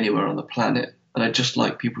about anywhere on the planet, and I'd just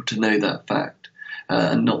like people to know that fact.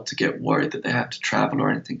 And not to get worried that they have to travel or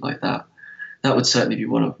anything like that. That would certainly be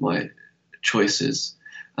one of my choices.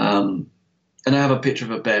 And I have a picture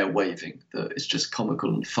of a bear waving that is just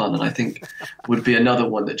comical and fun, and I think would be another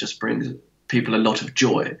one that just brings people a lot of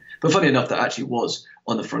joy. But funny enough, that actually was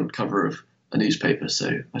on the front cover of a newspaper,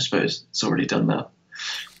 so I suppose it's already done that.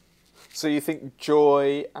 So you think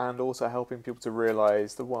joy and also helping people to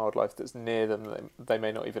realise the wildlife that's near them that they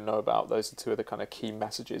may not even know about, those are two of the kind of key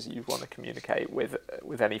messages you want to communicate with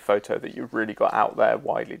any photo that you've really got out there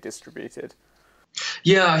widely distributed?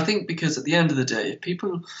 Yeah, I think because at the end of the day, if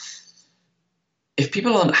people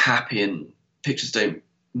aren't happy and pictures don't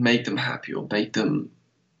make them happy or make them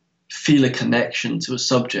feel a connection to a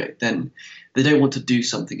subject, then they don't want to do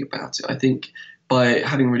something about it. I think by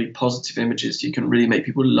having really positive images, you can really make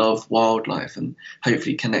people love wildlife and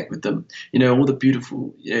hopefully connect with them. All the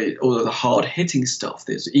beautiful, all of the hard-hitting stuff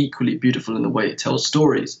that's equally beautiful in the way it tells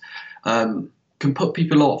stories can put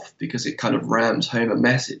people off because it kind of rams home a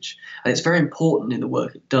message. And it's very important in the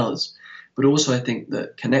work it does. But also I think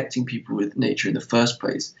that connecting people with nature in the first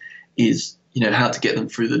place is, how to get them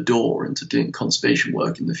through the door into doing conservation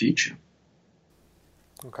work in the future.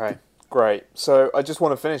 Okay, great. So I just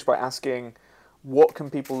want to finish by asking, what can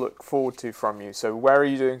people look forward to from you? So where are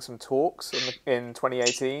you doing some talks in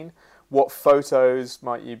 2018? What images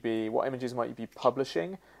might you be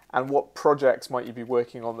publishing? And what projects might you be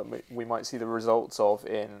working on that we might see the results of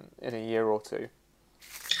in a year or two?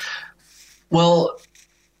 Well,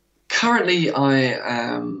 currently I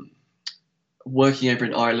am working over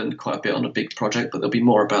in Ireland quite a bit on a big project, but there'll be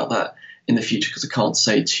more about that in the future because I can't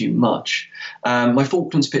say too much. My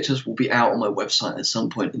Falklands pictures will be out on my website at some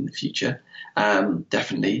point in the future.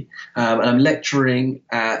 Definitely. And I'm lecturing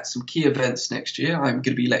at some key events next year. I'm going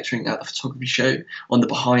to be lecturing at the photography show on the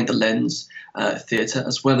Behind the Lens theatre,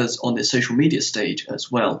 as well as on the social media stage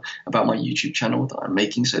as well, about my YouTube channel that I'm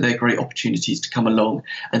making. So they're great opportunities to come along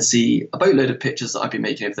and see a boatload of pictures that I've been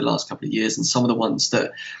making over the last couple of years, and some of the ones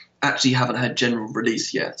that actually haven't had general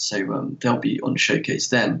release yet, so they'll be on Showcase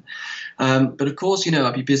then. But of course,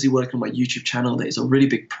 I'll be busy working on my YouTube channel. There's a really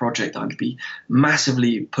big project I'm going to be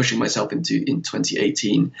massively pushing myself into in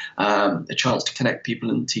 2018. A chance to connect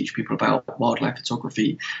people and teach people about wildlife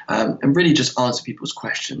photography, and really just answer people's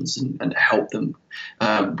questions and help them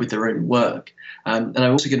with their own work. And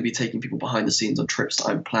I'm also going to be taking people behind the scenes on trips that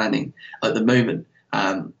I'm planning at the moment.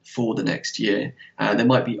 For the next year. There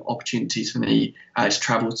might be opportunities for me to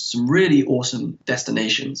travel to some really awesome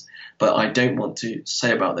destinations, but I don't want to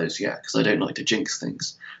say about those yet because I don't like to jinx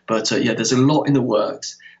things. But there's a lot in the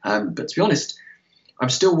works. But to be honest, I'm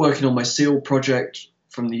still working on my SEAL project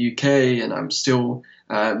from the UK, and I'm still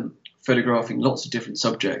photographing lots of different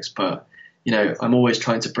subjects. But, I'm always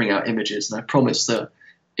trying to bring out images, and I promise that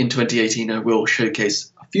in 2018 I will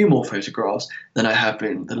showcase a few more photographs than I have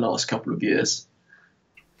been the last couple of years.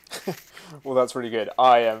 Well, that's really good.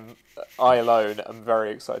 I alone am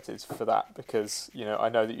very excited for that because, I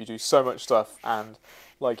know that you do so much stuff, and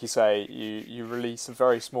like you say, you release a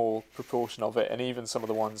very small proportion of it, and even some of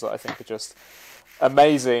the ones that I think are just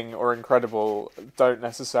amazing or incredible don't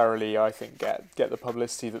necessarily, I think, get the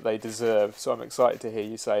publicity that they deserve. So I'm excited to hear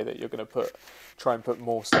you say that you're going to try and put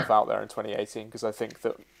more stuff out there in 2018, because I think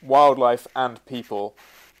that wildlife and people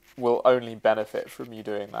will only benefit from you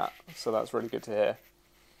doing that. So that's really good to hear.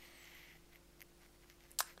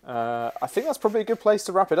 I think that's probably a good place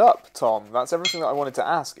to wrap it up, Tom. That's everything that I wanted to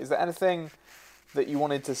ask. Is there anything that you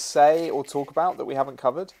wanted to say or talk about that we haven't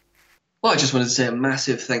covered? Well, I just wanted to say a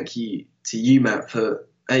massive thank you to you, Matt, for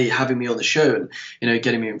having me on the show and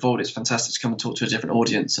getting me involved. It's fantastic to come and talk to a different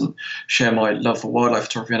audience and share my love for wildlife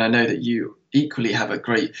photography. And I know that you equally have a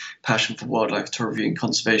great passion for wildlife photography and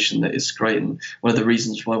conservation that is great, and one of the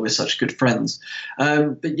reasons why we're such good friends.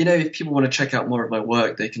 But if people want to check out more of my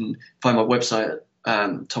work, they can find my website at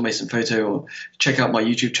Tom Mason Photo, or check out my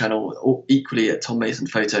YouTube channel, or equally at Tom Mason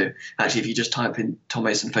Photo. Actually, if you just type in Tom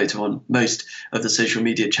Mason Photo on most of the social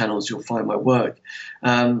media channels, you'll find my work.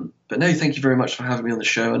 But no, thank you very much for having me on the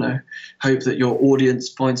show, and I hope that your audience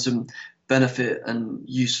finds some benefit and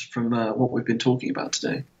use from what we've been talking about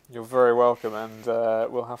today. You're very welcome, and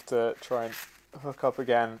we'll have to try and hook up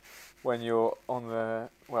again when you're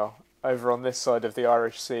over on this side of the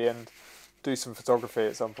Irish Sea and do some photography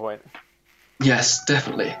at some point. Yes,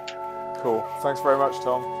 definitely. Cool. Thanks very much,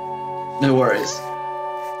 Tom. No worries.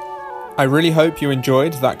 I really hope you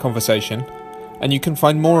enjoyed that conversation, and you can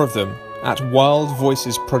find more of them at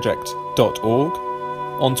wildvoicesproject.org,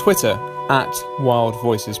 on Twitter at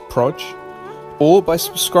wildvoicesproj, or by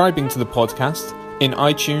subscribing to the podcast in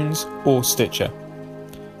iTunes or Stitcher.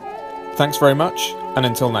 Thanks very much, and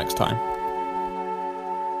until next time.